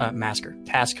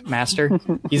 Taskmaster.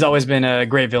 He's always been a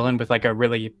great villain with like a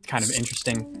really kind of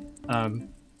interesting,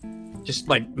 just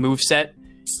like move set,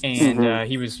 and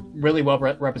he was really well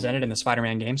represented in the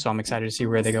Spider-Man game. So I'm excited to see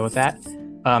where they go with that.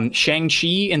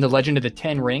 Shang-Chi and the Legend of the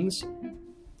Ten Rings,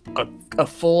 a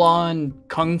full-on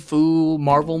kung fu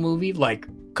Marvel movie. Like,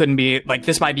 couldn't be like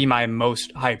this. Might be my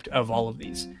most hyped of all of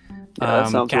these. That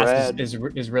sounds cast rad.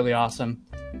 is really awesome.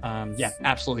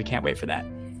 Absolutely can't wait for that.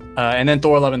 And then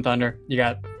Thor: Love and Thunder. You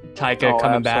got Taika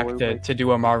coming back to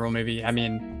do a Marvel movie. I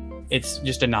mean, it's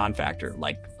just a non-factor.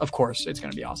 Like, of course, it's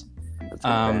going to be awesome.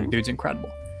 Dude's incredible.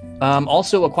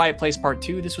 Also, A Quiet Place Part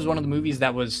 2. This was one of the movies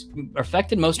that was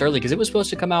affected most early because it was supposed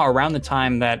to come out around the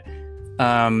time that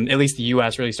at least the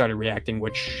U.S. really started reacting,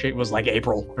 which it was like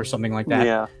April or something like that.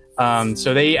 Yeah.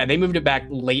 So they moved it back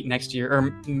late next year,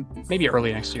 or maybe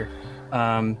early next year.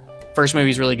 First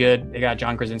movie's really good. They got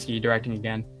John Krasinski directing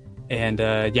again, and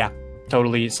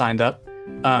totally signed up.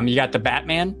 You got the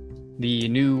Batman, the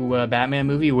new Batman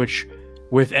movie, which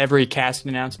with every casting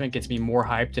announcement gets me more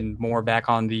hyped and more back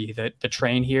on the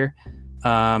train here.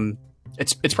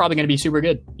 It's probably going to be super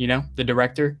good. You know, the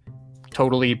director,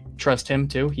 totally trust him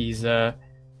too. He's the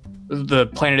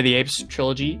Planet of the Apes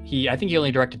trilogy. I think he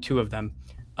only directed 2 of them.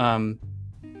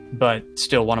 But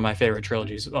still one of my favorite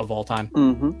trilogies of all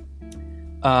time.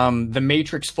 The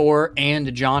Matrix 4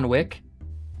 and John Wick,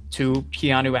 2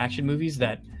 Keanu action movies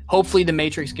that hopefully The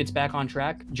Matrix gets back on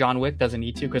track. John Wick doesn't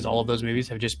need to because all of those movies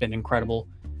have just been incredible,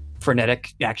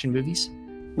 frenetic action movies.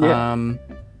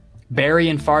 Barry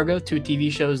and Fargo, 2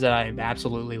 TV shows that I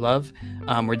absolutely love.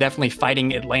 We're definitely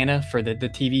fighting Atlanta for the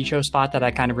TV show spot that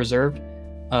I kind of reserved.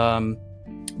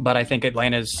 But I think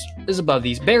Atlanta is above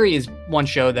these. Barry is one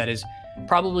show that is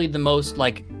probably the most,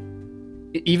 like,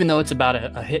 even though it's about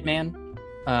a hitman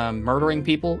murdering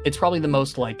people, it's probably the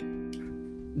most like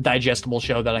digestible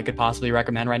show that I could possibly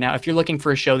recommend right now. If you're looking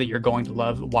for a show that you're going to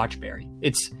love, watch Barry.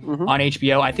 It's on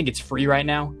HBO. I think it's free right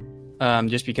now,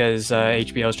 just because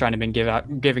HBO is trying to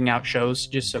giving out shows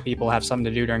just so people have something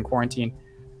to do during quarantine.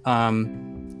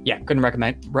 Could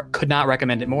not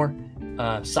recommend it more.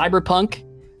 Cyberpunk.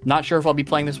 Not sure if I'll be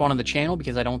playing this one on the channel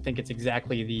because I don't think it's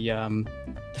exactly the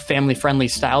family-friendly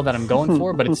style that I'm going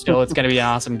for, but it's going to be an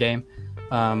awesome game.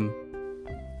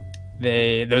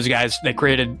 Those guys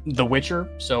created The Witcher,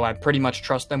 so I pretty much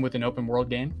trust them with an open world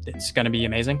game. It's going to be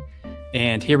amazing.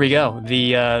 And here we go.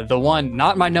 The one,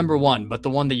 not my number 1, but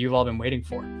the one that you've all been waiting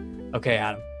for. Okay,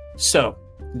 Adam. So,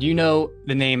 do you know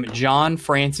the name John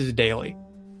Francis Daley?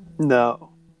 No.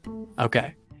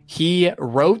 Okay. He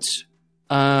wrote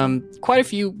quite a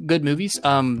few good movies.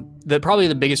 Probably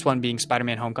the biggest one being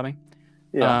Spider-Man: Homecoming.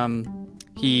 Yeah.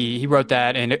 He wrote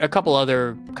that and a couple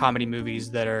other comedy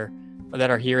movies that are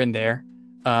here and there.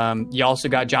 You also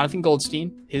got Jonathan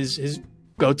Goldstein, his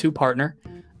go-to partner.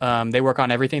 They work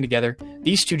on everything together.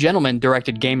 These two gentlemen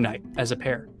directed Game Night as a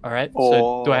pair. All right.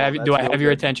 So do I have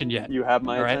your attention yet? You have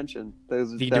my All right? attention.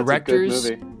 That's a good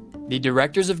movie. The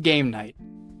directors of Game Night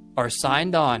are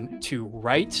signed on to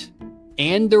write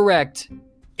and direct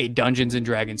a Dungeons and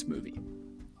Dragons movie.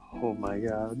 Oh my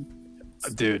god,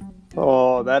 dude!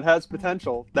 Oh, that has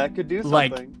potential. That could do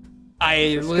something.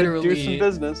 Like, this literally could do some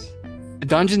business.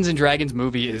 Dungeons and Dragons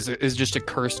movie is just a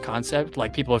cursed concept.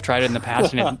 Like, people have tried it in the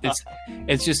past, and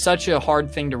it's just such a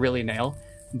hard thing to really nail.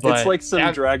 But it's like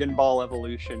some Dragon Ball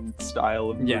Evolution style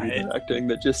of movie directing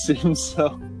that just seems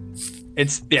so.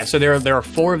 So there are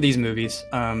 4 of these movies.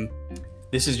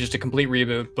 This is just a complete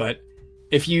reboot. But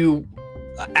if you,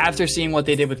 after seeing what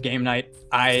they did with Game Night,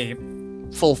 I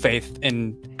full faith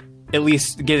in at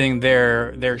least getting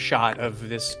their shot of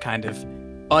this kind of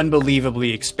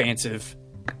unbelievably expansive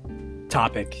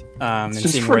topic, and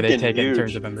seeing where they take it in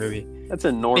terms of a movie. That's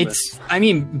enormous.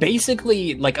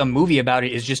 Basically, like, a movie about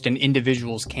it is just an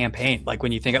individual's campaign. Like,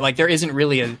 when you think like, there isn't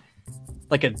really a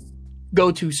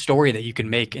go-to story that you can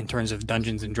make in terms of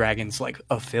Dungeons and Dragons, like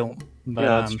a film. But,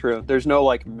 yeah, that's true. There's no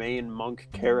like main monk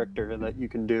character that you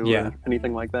can do or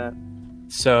anything like that.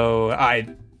 So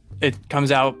it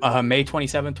comes out May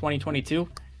 27th, 2022.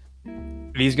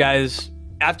 These guys,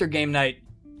 after Game Night,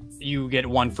 you get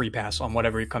 1 free pass on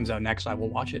whatever comes out next. I will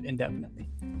watch it indefinitely.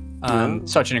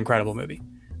 Such an incredible movie.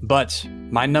 But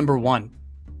my number 1,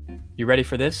 you ready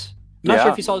for this? I'm not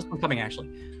sure if you saw this one coming, actually.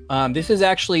 This is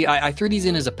actually, I threw these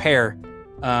in as a pair,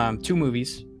 2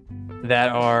 movies that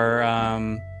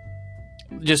are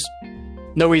just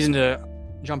no reason to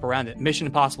jump around it. Mission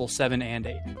Impossible 7 and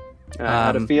 8. I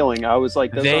had a feeling. I was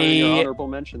like, those aren't your honorable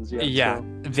mentions yet. Yeah,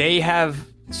 so.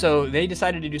 So they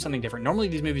decided to do something different. Normally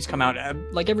these movies come out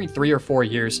like every 3 or 4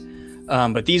 years,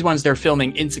 but these ones they're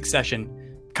filming in succession,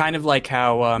 kind of like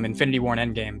how Infinity War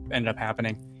and Endgame ended up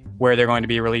happening, where they're going to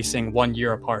be releasing 1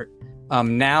 year apart.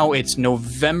 Now it's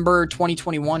November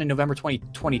 2021 and November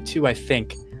 2022, I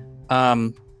think.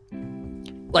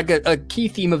 Like a key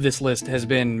theme of this list has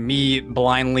been me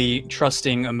blindly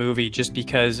trusting a movie just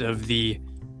because of the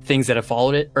things that have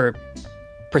followed it or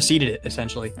preceded it,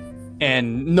 essentially.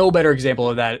 And no better example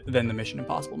of that than the Mission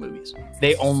Impossible movies.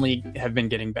 They only have been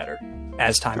getting better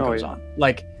as time goes on.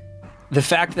 Like, the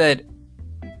fact that,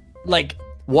 like,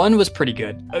 1 was pretty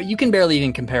good. You can barely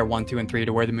even compare 1, 2, and 3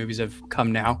 to where the movies have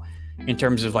come now in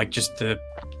terms of, like, just the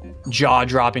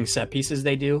jaw-dropping set pieces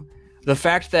they do. The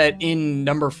fact that in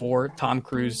number 4, Tom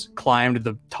Cruise climbed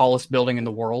the tallest building in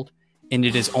the world, and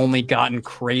it has only gotten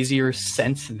crazier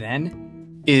since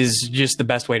then, is just the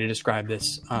best way to describe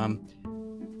this.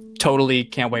 Totally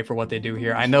can't wait for what they do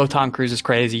here. I know Tom Cruise is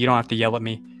crazy. You don't have to yell at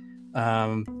me.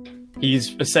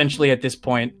 He's essentially at this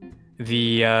point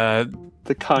the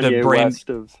Kanye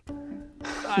West of.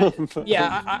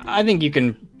 I think you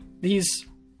can. He's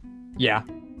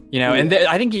and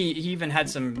I think he even had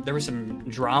there was some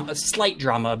drama, a slight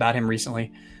drama about him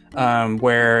recently,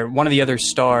 where one of the other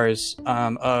stars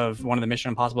of one of the Mission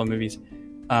Impossible movies.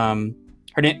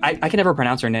 Her name, I can never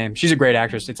pronounce her name. She's a great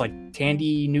actress. It's like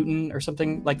Tandy Newton or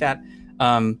something like that.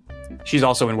 She's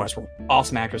also in Westworld.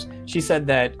 Awesome actress. She said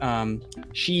that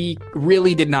she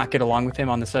really did not get along with him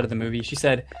on the set of the movie. She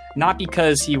said not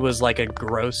because he was like a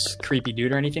gross, creepy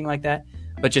dude or anything like that,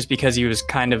 but just because he was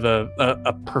kind of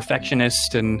a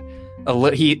perfectionist and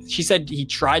she said he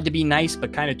tried to be nice,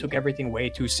 but kind of took everything way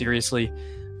too seriously.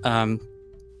 And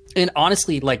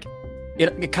honestly, like,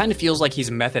 it kind of feels like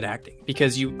he's method acting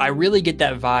because I really get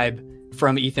that vibe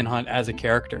from Ethan Hunt as a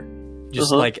character.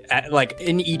 Just like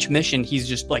in each mission, he's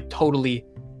just like totally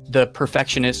the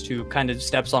perfectionist who kind of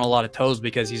steps on a lot of toes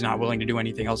because he's not willing to do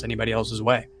anything else anybody else's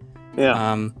way.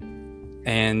 Yeah.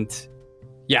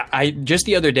 I just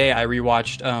the other day I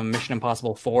rewatched Mission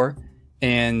Impossible 4,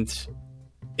 and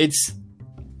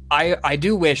I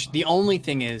do wish, the only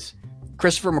thing is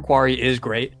Christopher McQuarrie is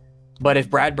great. But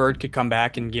if Brad Bird could come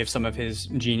back and give some of his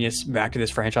genius back to this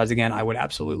franchise again, I would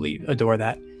absolutely adore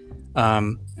that.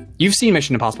 You've seen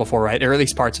Mission Impossible 4, right? Or at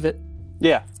least parts of it?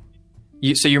 Yeah.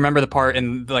 So you remember the part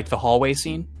in like the hallway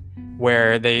scene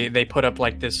where they put up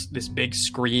like this big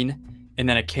screen and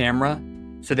then a camera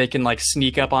so they can like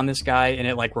sneak up on this guy, and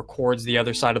it like records the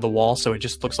other side of the wall, so it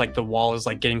just looks like the wall is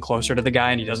like getting closer to the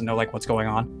guy and he doesn't know like what's going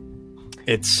on.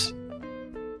 It's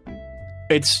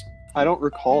I don't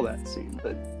recall that scene,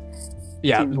 but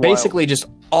yeah, basically just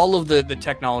all of the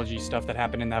technology stuff that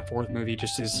happened in that 4th movie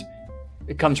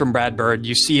it comes from Brad Bird.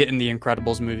 You see it in the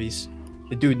Incredibles movies.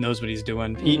 The dude knows what he's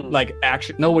doing. He like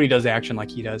action. Nobody does action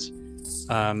like he does.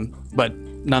 But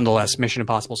nonetheless, Mission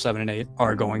Impossible 7 and 8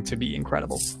 are going to be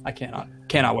incredible. I cannot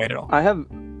wait at all. I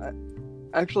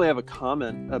actually have a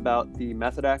comment about the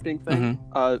method acting thing.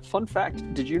 Fun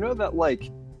fact: did you know that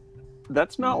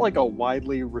that's not like a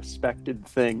widely respected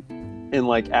thing in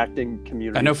like acting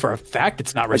community? I know for a fact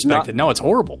it's not respected. No, it's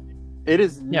horrible. It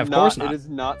is. Yeah, of course not. It is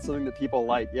not something that people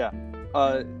like. Yeah.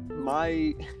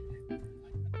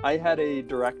 I had a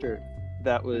director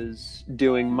that was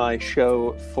doing my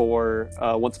show for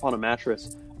Once Upon a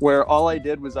Mattress, where all I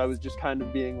did was I was just kind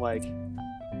of being like,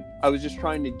 I was just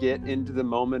trying to get into the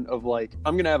moment of like,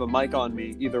 I'm going to have a mic on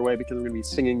me either way because I'm going to be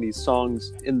singing these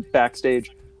songs in backstage.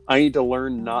 I need to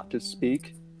learn not to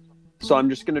speak. So I'm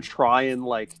just going to try and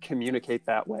like communicate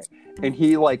that way. And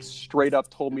he like straight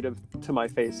up told me to my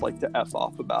face, like to F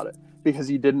off about it because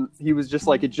he was just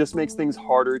like, it just makes things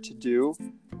harder to do.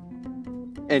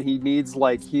 And he needs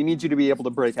you to be able to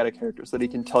break out of character so that he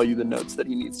can tell you the notes that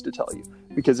he needs to tell you.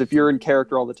 Because if you're in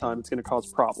character all the time, it's going to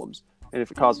cause problems. And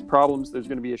if it causes problems, there's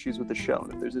going to be issues with the show.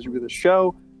 And if there's issues with the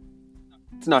show,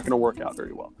 it's not going to work out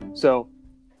very well. So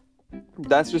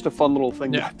that's just a fun little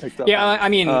thing that I picked up. Yeah, I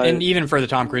mean, and even for the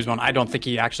Tom Cruise one, I don't think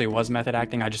he actually was method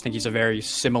acting. I just think he's a very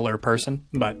similar person.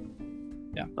 But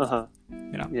yeah.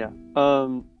 Yeah.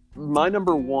 My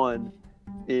number one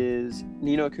is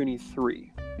Ni no Kuni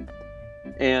 3.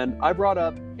 And I brought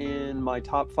up in my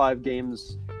top 5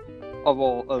 games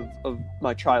of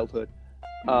my childhood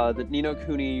that Ni no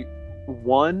Kuni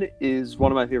 1 is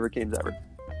one of my favorite games ever.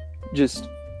 Just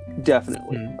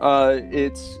definitely.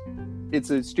 It's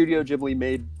a Studio Ghibli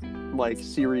made like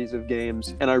series of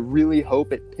games, and I really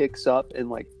hope it picks up and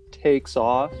like takes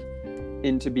off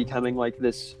into becoming like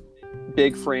this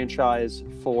big franchise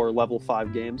for level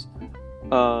 5 games.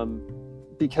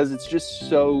 Because it's just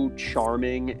so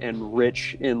charming and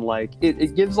rich in like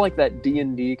it gives like that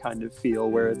D&D kind of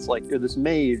feel where it's like you're this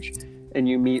mage and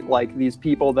you meet like these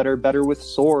people that are better with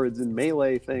swords and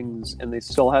melee things and they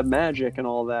still have magic and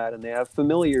all that and they have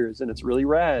familiars and it's really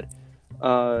rad.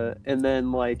 And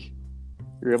then like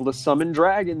you're able to summon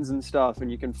dragons and stuff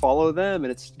and you can follow them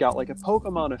and it's got like a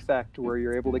Pokemon effect where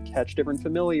you're able to catch different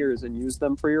familiars and use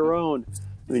them for your own.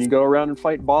 And then you go around and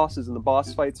fight bosses, and the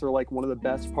boss fights are like one of the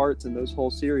best parts in those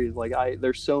whole series. Like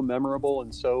they're so memorable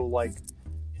and so like,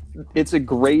 it's a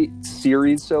great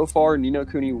series so far. Ni no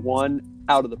Kuni 1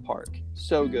 out of the park,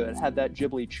 so good. Had that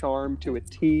Ghibli charm to a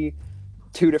T.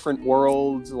 2 different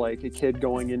worlds, like a kid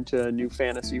going into a new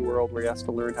fantasy world where he has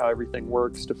to learn how everything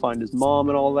works to find his mom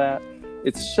and all that.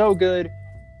 It's so good.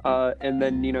 And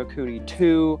then Ni no Kuni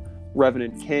 2.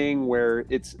 Revenant King, where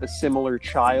it's a similar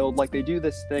child. Like they do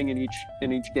this thing in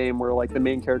each game where like the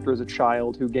main character is a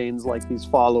child who gains like these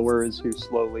followers who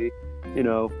slowly,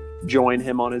 join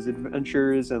him on his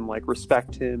adventures and like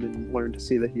respect him and learn to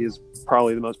see that he is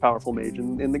probably the most powerful mage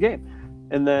in the game.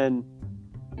 And then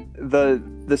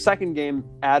the second game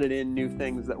added in new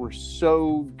things that were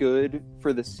so good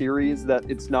for the series that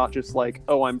it's not just like,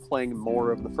 oh, I'm playing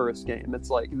more of the first game. It's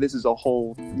like this is a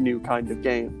whole new kind of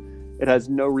game. It has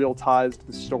no real ties to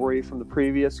the story from the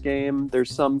previous game. There's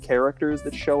some characters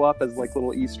that show up as like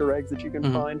little Easter eggs that you can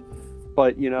find.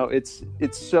 But, it's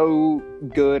so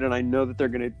good, and I know that they're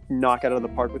going to knock it out of the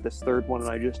park with this third one,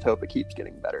 and I just hope it keeps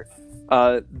getting better.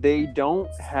 They don't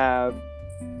have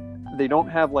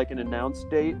like an announced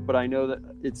date, but I know that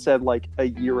it said like a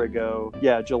year ago.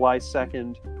 Yeah, July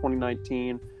 2nd,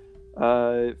 2019.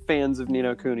 Fans of Ni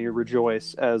no Kuni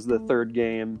rejoice as the third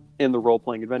game in the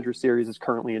role-playing adventure series is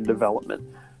currently in development.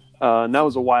 And that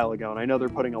was a while ago, and I know they're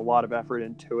putting a lot of effort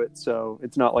into it, so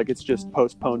it's not like it's just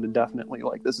postponed indefinitely.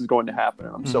 Like, this is going to happen,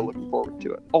 and I'm so looking forward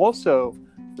to it. Also,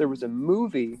 there was a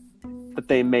movie that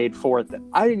they made for it that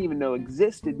I didn't even know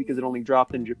existed because it only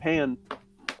dropped in Japan,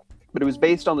 but it was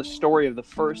based on the story of the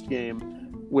first game,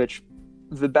 which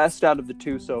the best out of the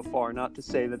 2 so far, not to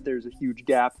say that there's a huge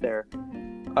gap there.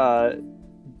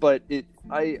 But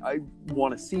I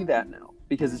want to see that now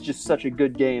because it's just such a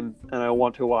good game, and I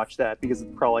want to watch that because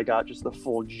it's probably got just the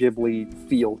full Ghibli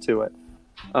feel to it.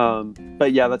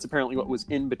 But yeah, that's apparently what was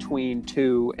in between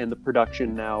 2 and the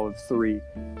production now of 3.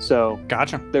 So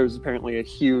gotcha. There's apparently a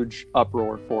huge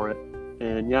uproar for it,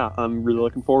 and yeah, I'm really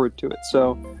looking forward to it.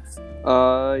 So,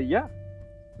 yeah.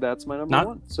 That's my number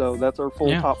 1. So that's our full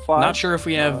top 5. Not sure if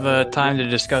we have time to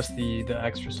discuss the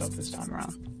extra stuff this time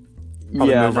around.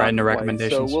 Probably move right into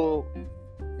recommendations. So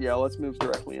let's move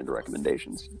directly into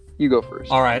recommendations. You go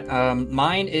first. All right.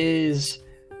 Mine is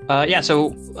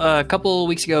so a couple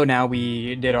weeks ago now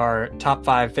we did our top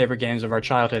 5 favorite games of our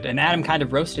childhood, and Adam kind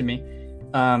of roasted me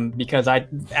because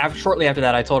shortly after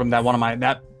that I told him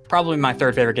that probably my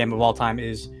third favorite game of all time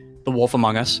is The Wolf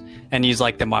Among Us, and he's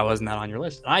like, then why wasn't that on your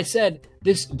list? And I said,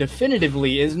 this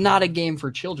definitively is not a game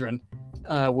for children.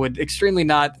 Would extremely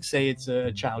not say it's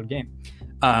a child game.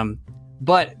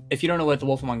 But if you don't know what The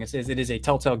Wolf Among Us is, it is a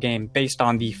Telltale game based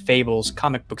on the Fables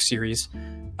comic book series,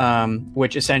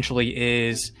 which essentially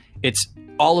it's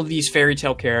all of these fairy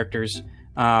tale characters,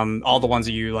 all the ones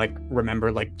that you like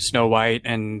remember, like Snow White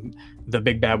and the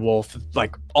Big Bad Wolf,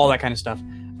 like all that kind of stuff.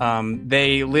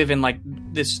 They live in like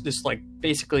this like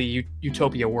basically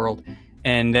utopia world,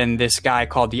 and then this guy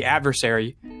called the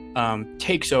Adversary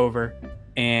takes over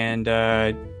and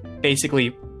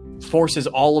basically forces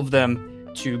all of them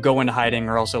to go into hiding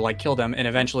or also like kill them, and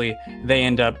eventually they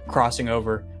end up crossing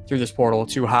over through this portal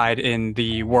to hide in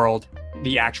the world,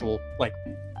 the actual like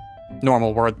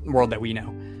normal world that we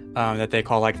know, that they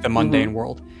call like the mundane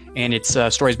world, and it's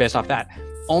stories based off that.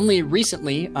 Only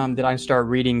recently did I start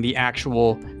reading the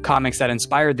actual comics that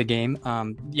inspired the game.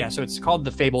 So it's called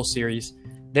the Fable series.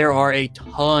 There are a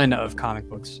ton of comic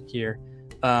books here.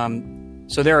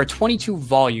 So there are 22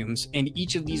 volumes, and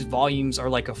each of these volumes are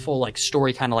like a full like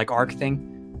story kind of like arc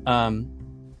thing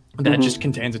that just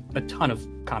contains a ton of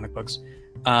comic books.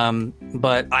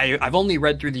 But I've only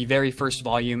read through the very first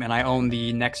volume, and I own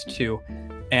the next two,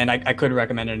 and I couldn't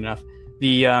recommend it enough.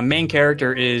 The main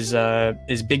character is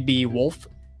Bigby Wolf.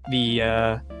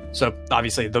 So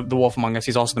obviously the Wolf Among Us.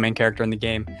 He's also the main character in the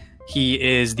game. He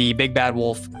is the big bad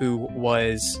wolf who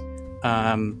was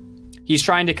he's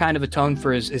trying to kind of atone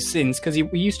for his sins, because he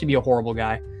used to be a horrible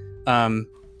guy,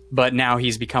 but now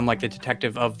he's become like the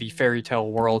detective of the fairy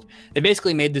tale world. They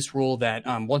basically made this rule that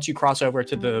once you cross over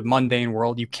to the mundane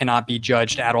world, you cannot be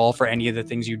judged at all for any of the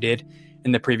things you did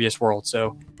in the previous world.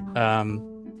 So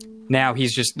now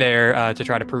he's just there to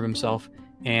try to prove himself,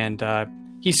 and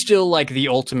he's still like the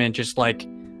ultimate, just like,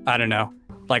 I don't know,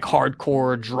 like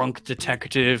hardcore drunk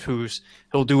detective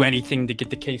he'll do anything to get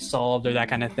the case solved or that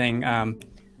kind of thing.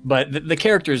 But the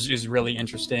character is really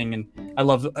interesting, and I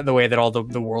love the way that all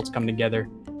the worlds come together.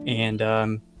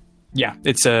 And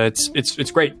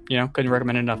it's great. You know, couldn't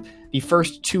recommend it enough. The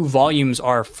first 2 volumes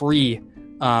are free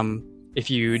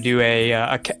if you do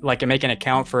make an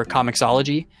account for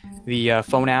Comixology, the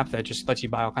phone app that just lets you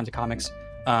buy all kinds of comics.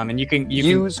 And you can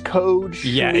use code.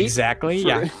 Yeah, exactly.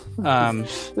 Yeah.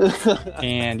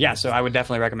 And yeah, so I would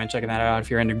definitely recommend checking that out if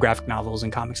you're into graphic novels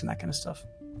and comics and that kind of stuff.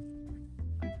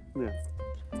 Yeah.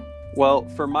 Well,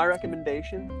 for my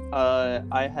recommendation,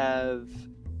 I have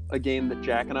a game that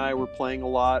Jack and I were playing a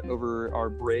lot over our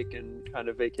break and kind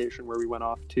of vacation, where we went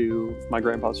off to my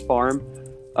grandpa's farm.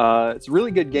 It's a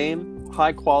really good game,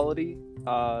 high quality,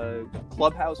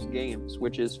 Clubhouse Games,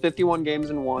 which is 51 games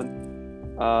in one.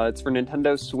 It's for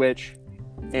Nintendo Switch,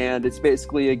 and it's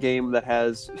basically a game that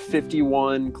has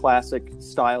 51 classic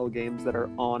style games that are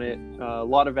on it. A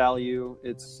lot of value.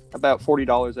 It's about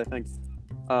 $40, I think.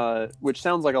 Which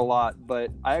sounds like a lot, but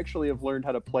I actually have learned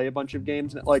how to play a bunch of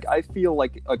games. Like, I feel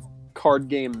like a card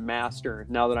game master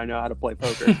now that I know how to play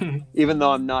poker, even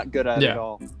though I'm not good at it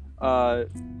all.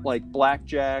 Like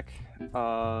blackjack,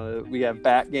 we have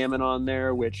backgammon on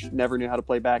there, which never knew how to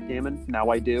play backgammon. Now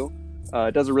I do.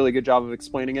 It does a really good job of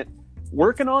explaining it.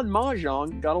 Working on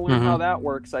Mahjong, gotta learn how that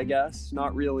works, I guess.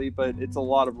 Not really, but it's a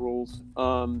lot of rules.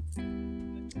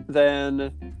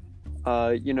 Then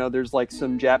there's like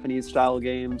some Japanese style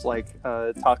games like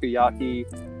takoyaki,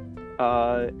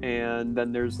 and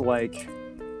then there's like,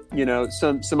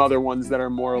 some other ones that are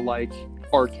more like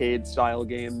arcade style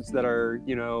games that are,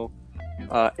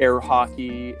 air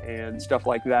hockey and stuff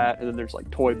like that. And then there's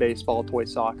like toy baseball, toy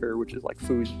soccer, which is like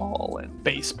foosball and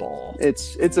baseball.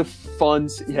 It's a fun,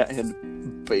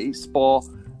 and baseball.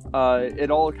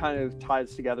 It all kind of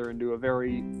ties together into a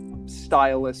very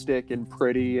stylistic and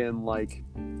pretty and like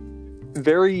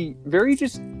very, very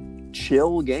just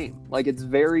chill game. Like, it's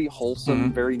very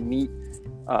wholesome, very neat,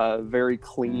 very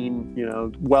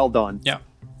clean, well done. Yeah.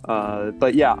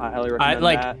 But yeah, I highly recommend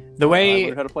that. The way I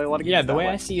learned how to play a lot of games. Yeah, the way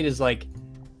I see it is like,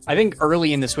 I think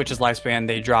early in the Switch's lifespan,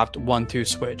 they dropped 1-2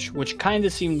 Switch, which kind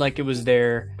of seemed like it was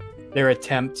their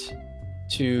attempt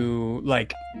to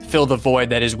like fill the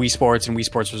void that is Wii Sports and Wii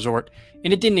Sports Resort,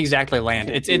 and it didn't exactly land.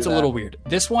 It's a little weird.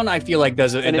 This one I feel like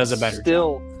does a better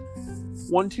still job.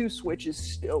 1-2 Switch is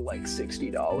still like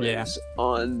 $60 Yeah.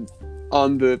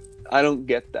 on the. I don't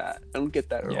get that. I don't get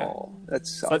that at all. That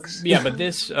sucks. But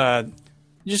this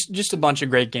just a bunch of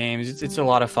great games. It's a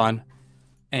lot of fun.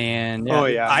 And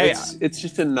it's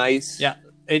just a nice.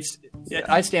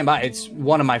 I stand by. It's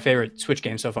one of my favorite Switch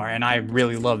games so far, and I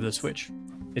really love the Switch.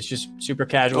 It's just super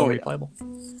casual and replayable.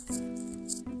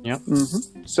 Yep.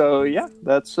 Mm-hmm. So yeah,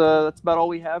 that's about all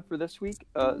we have for this week.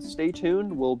 Stay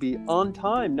tuned. We'll be on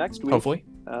time next week, hopefully,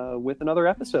 with another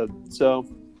episode. So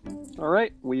All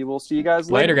right. We will see you guys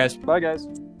Later, later. guys. Bye, guys.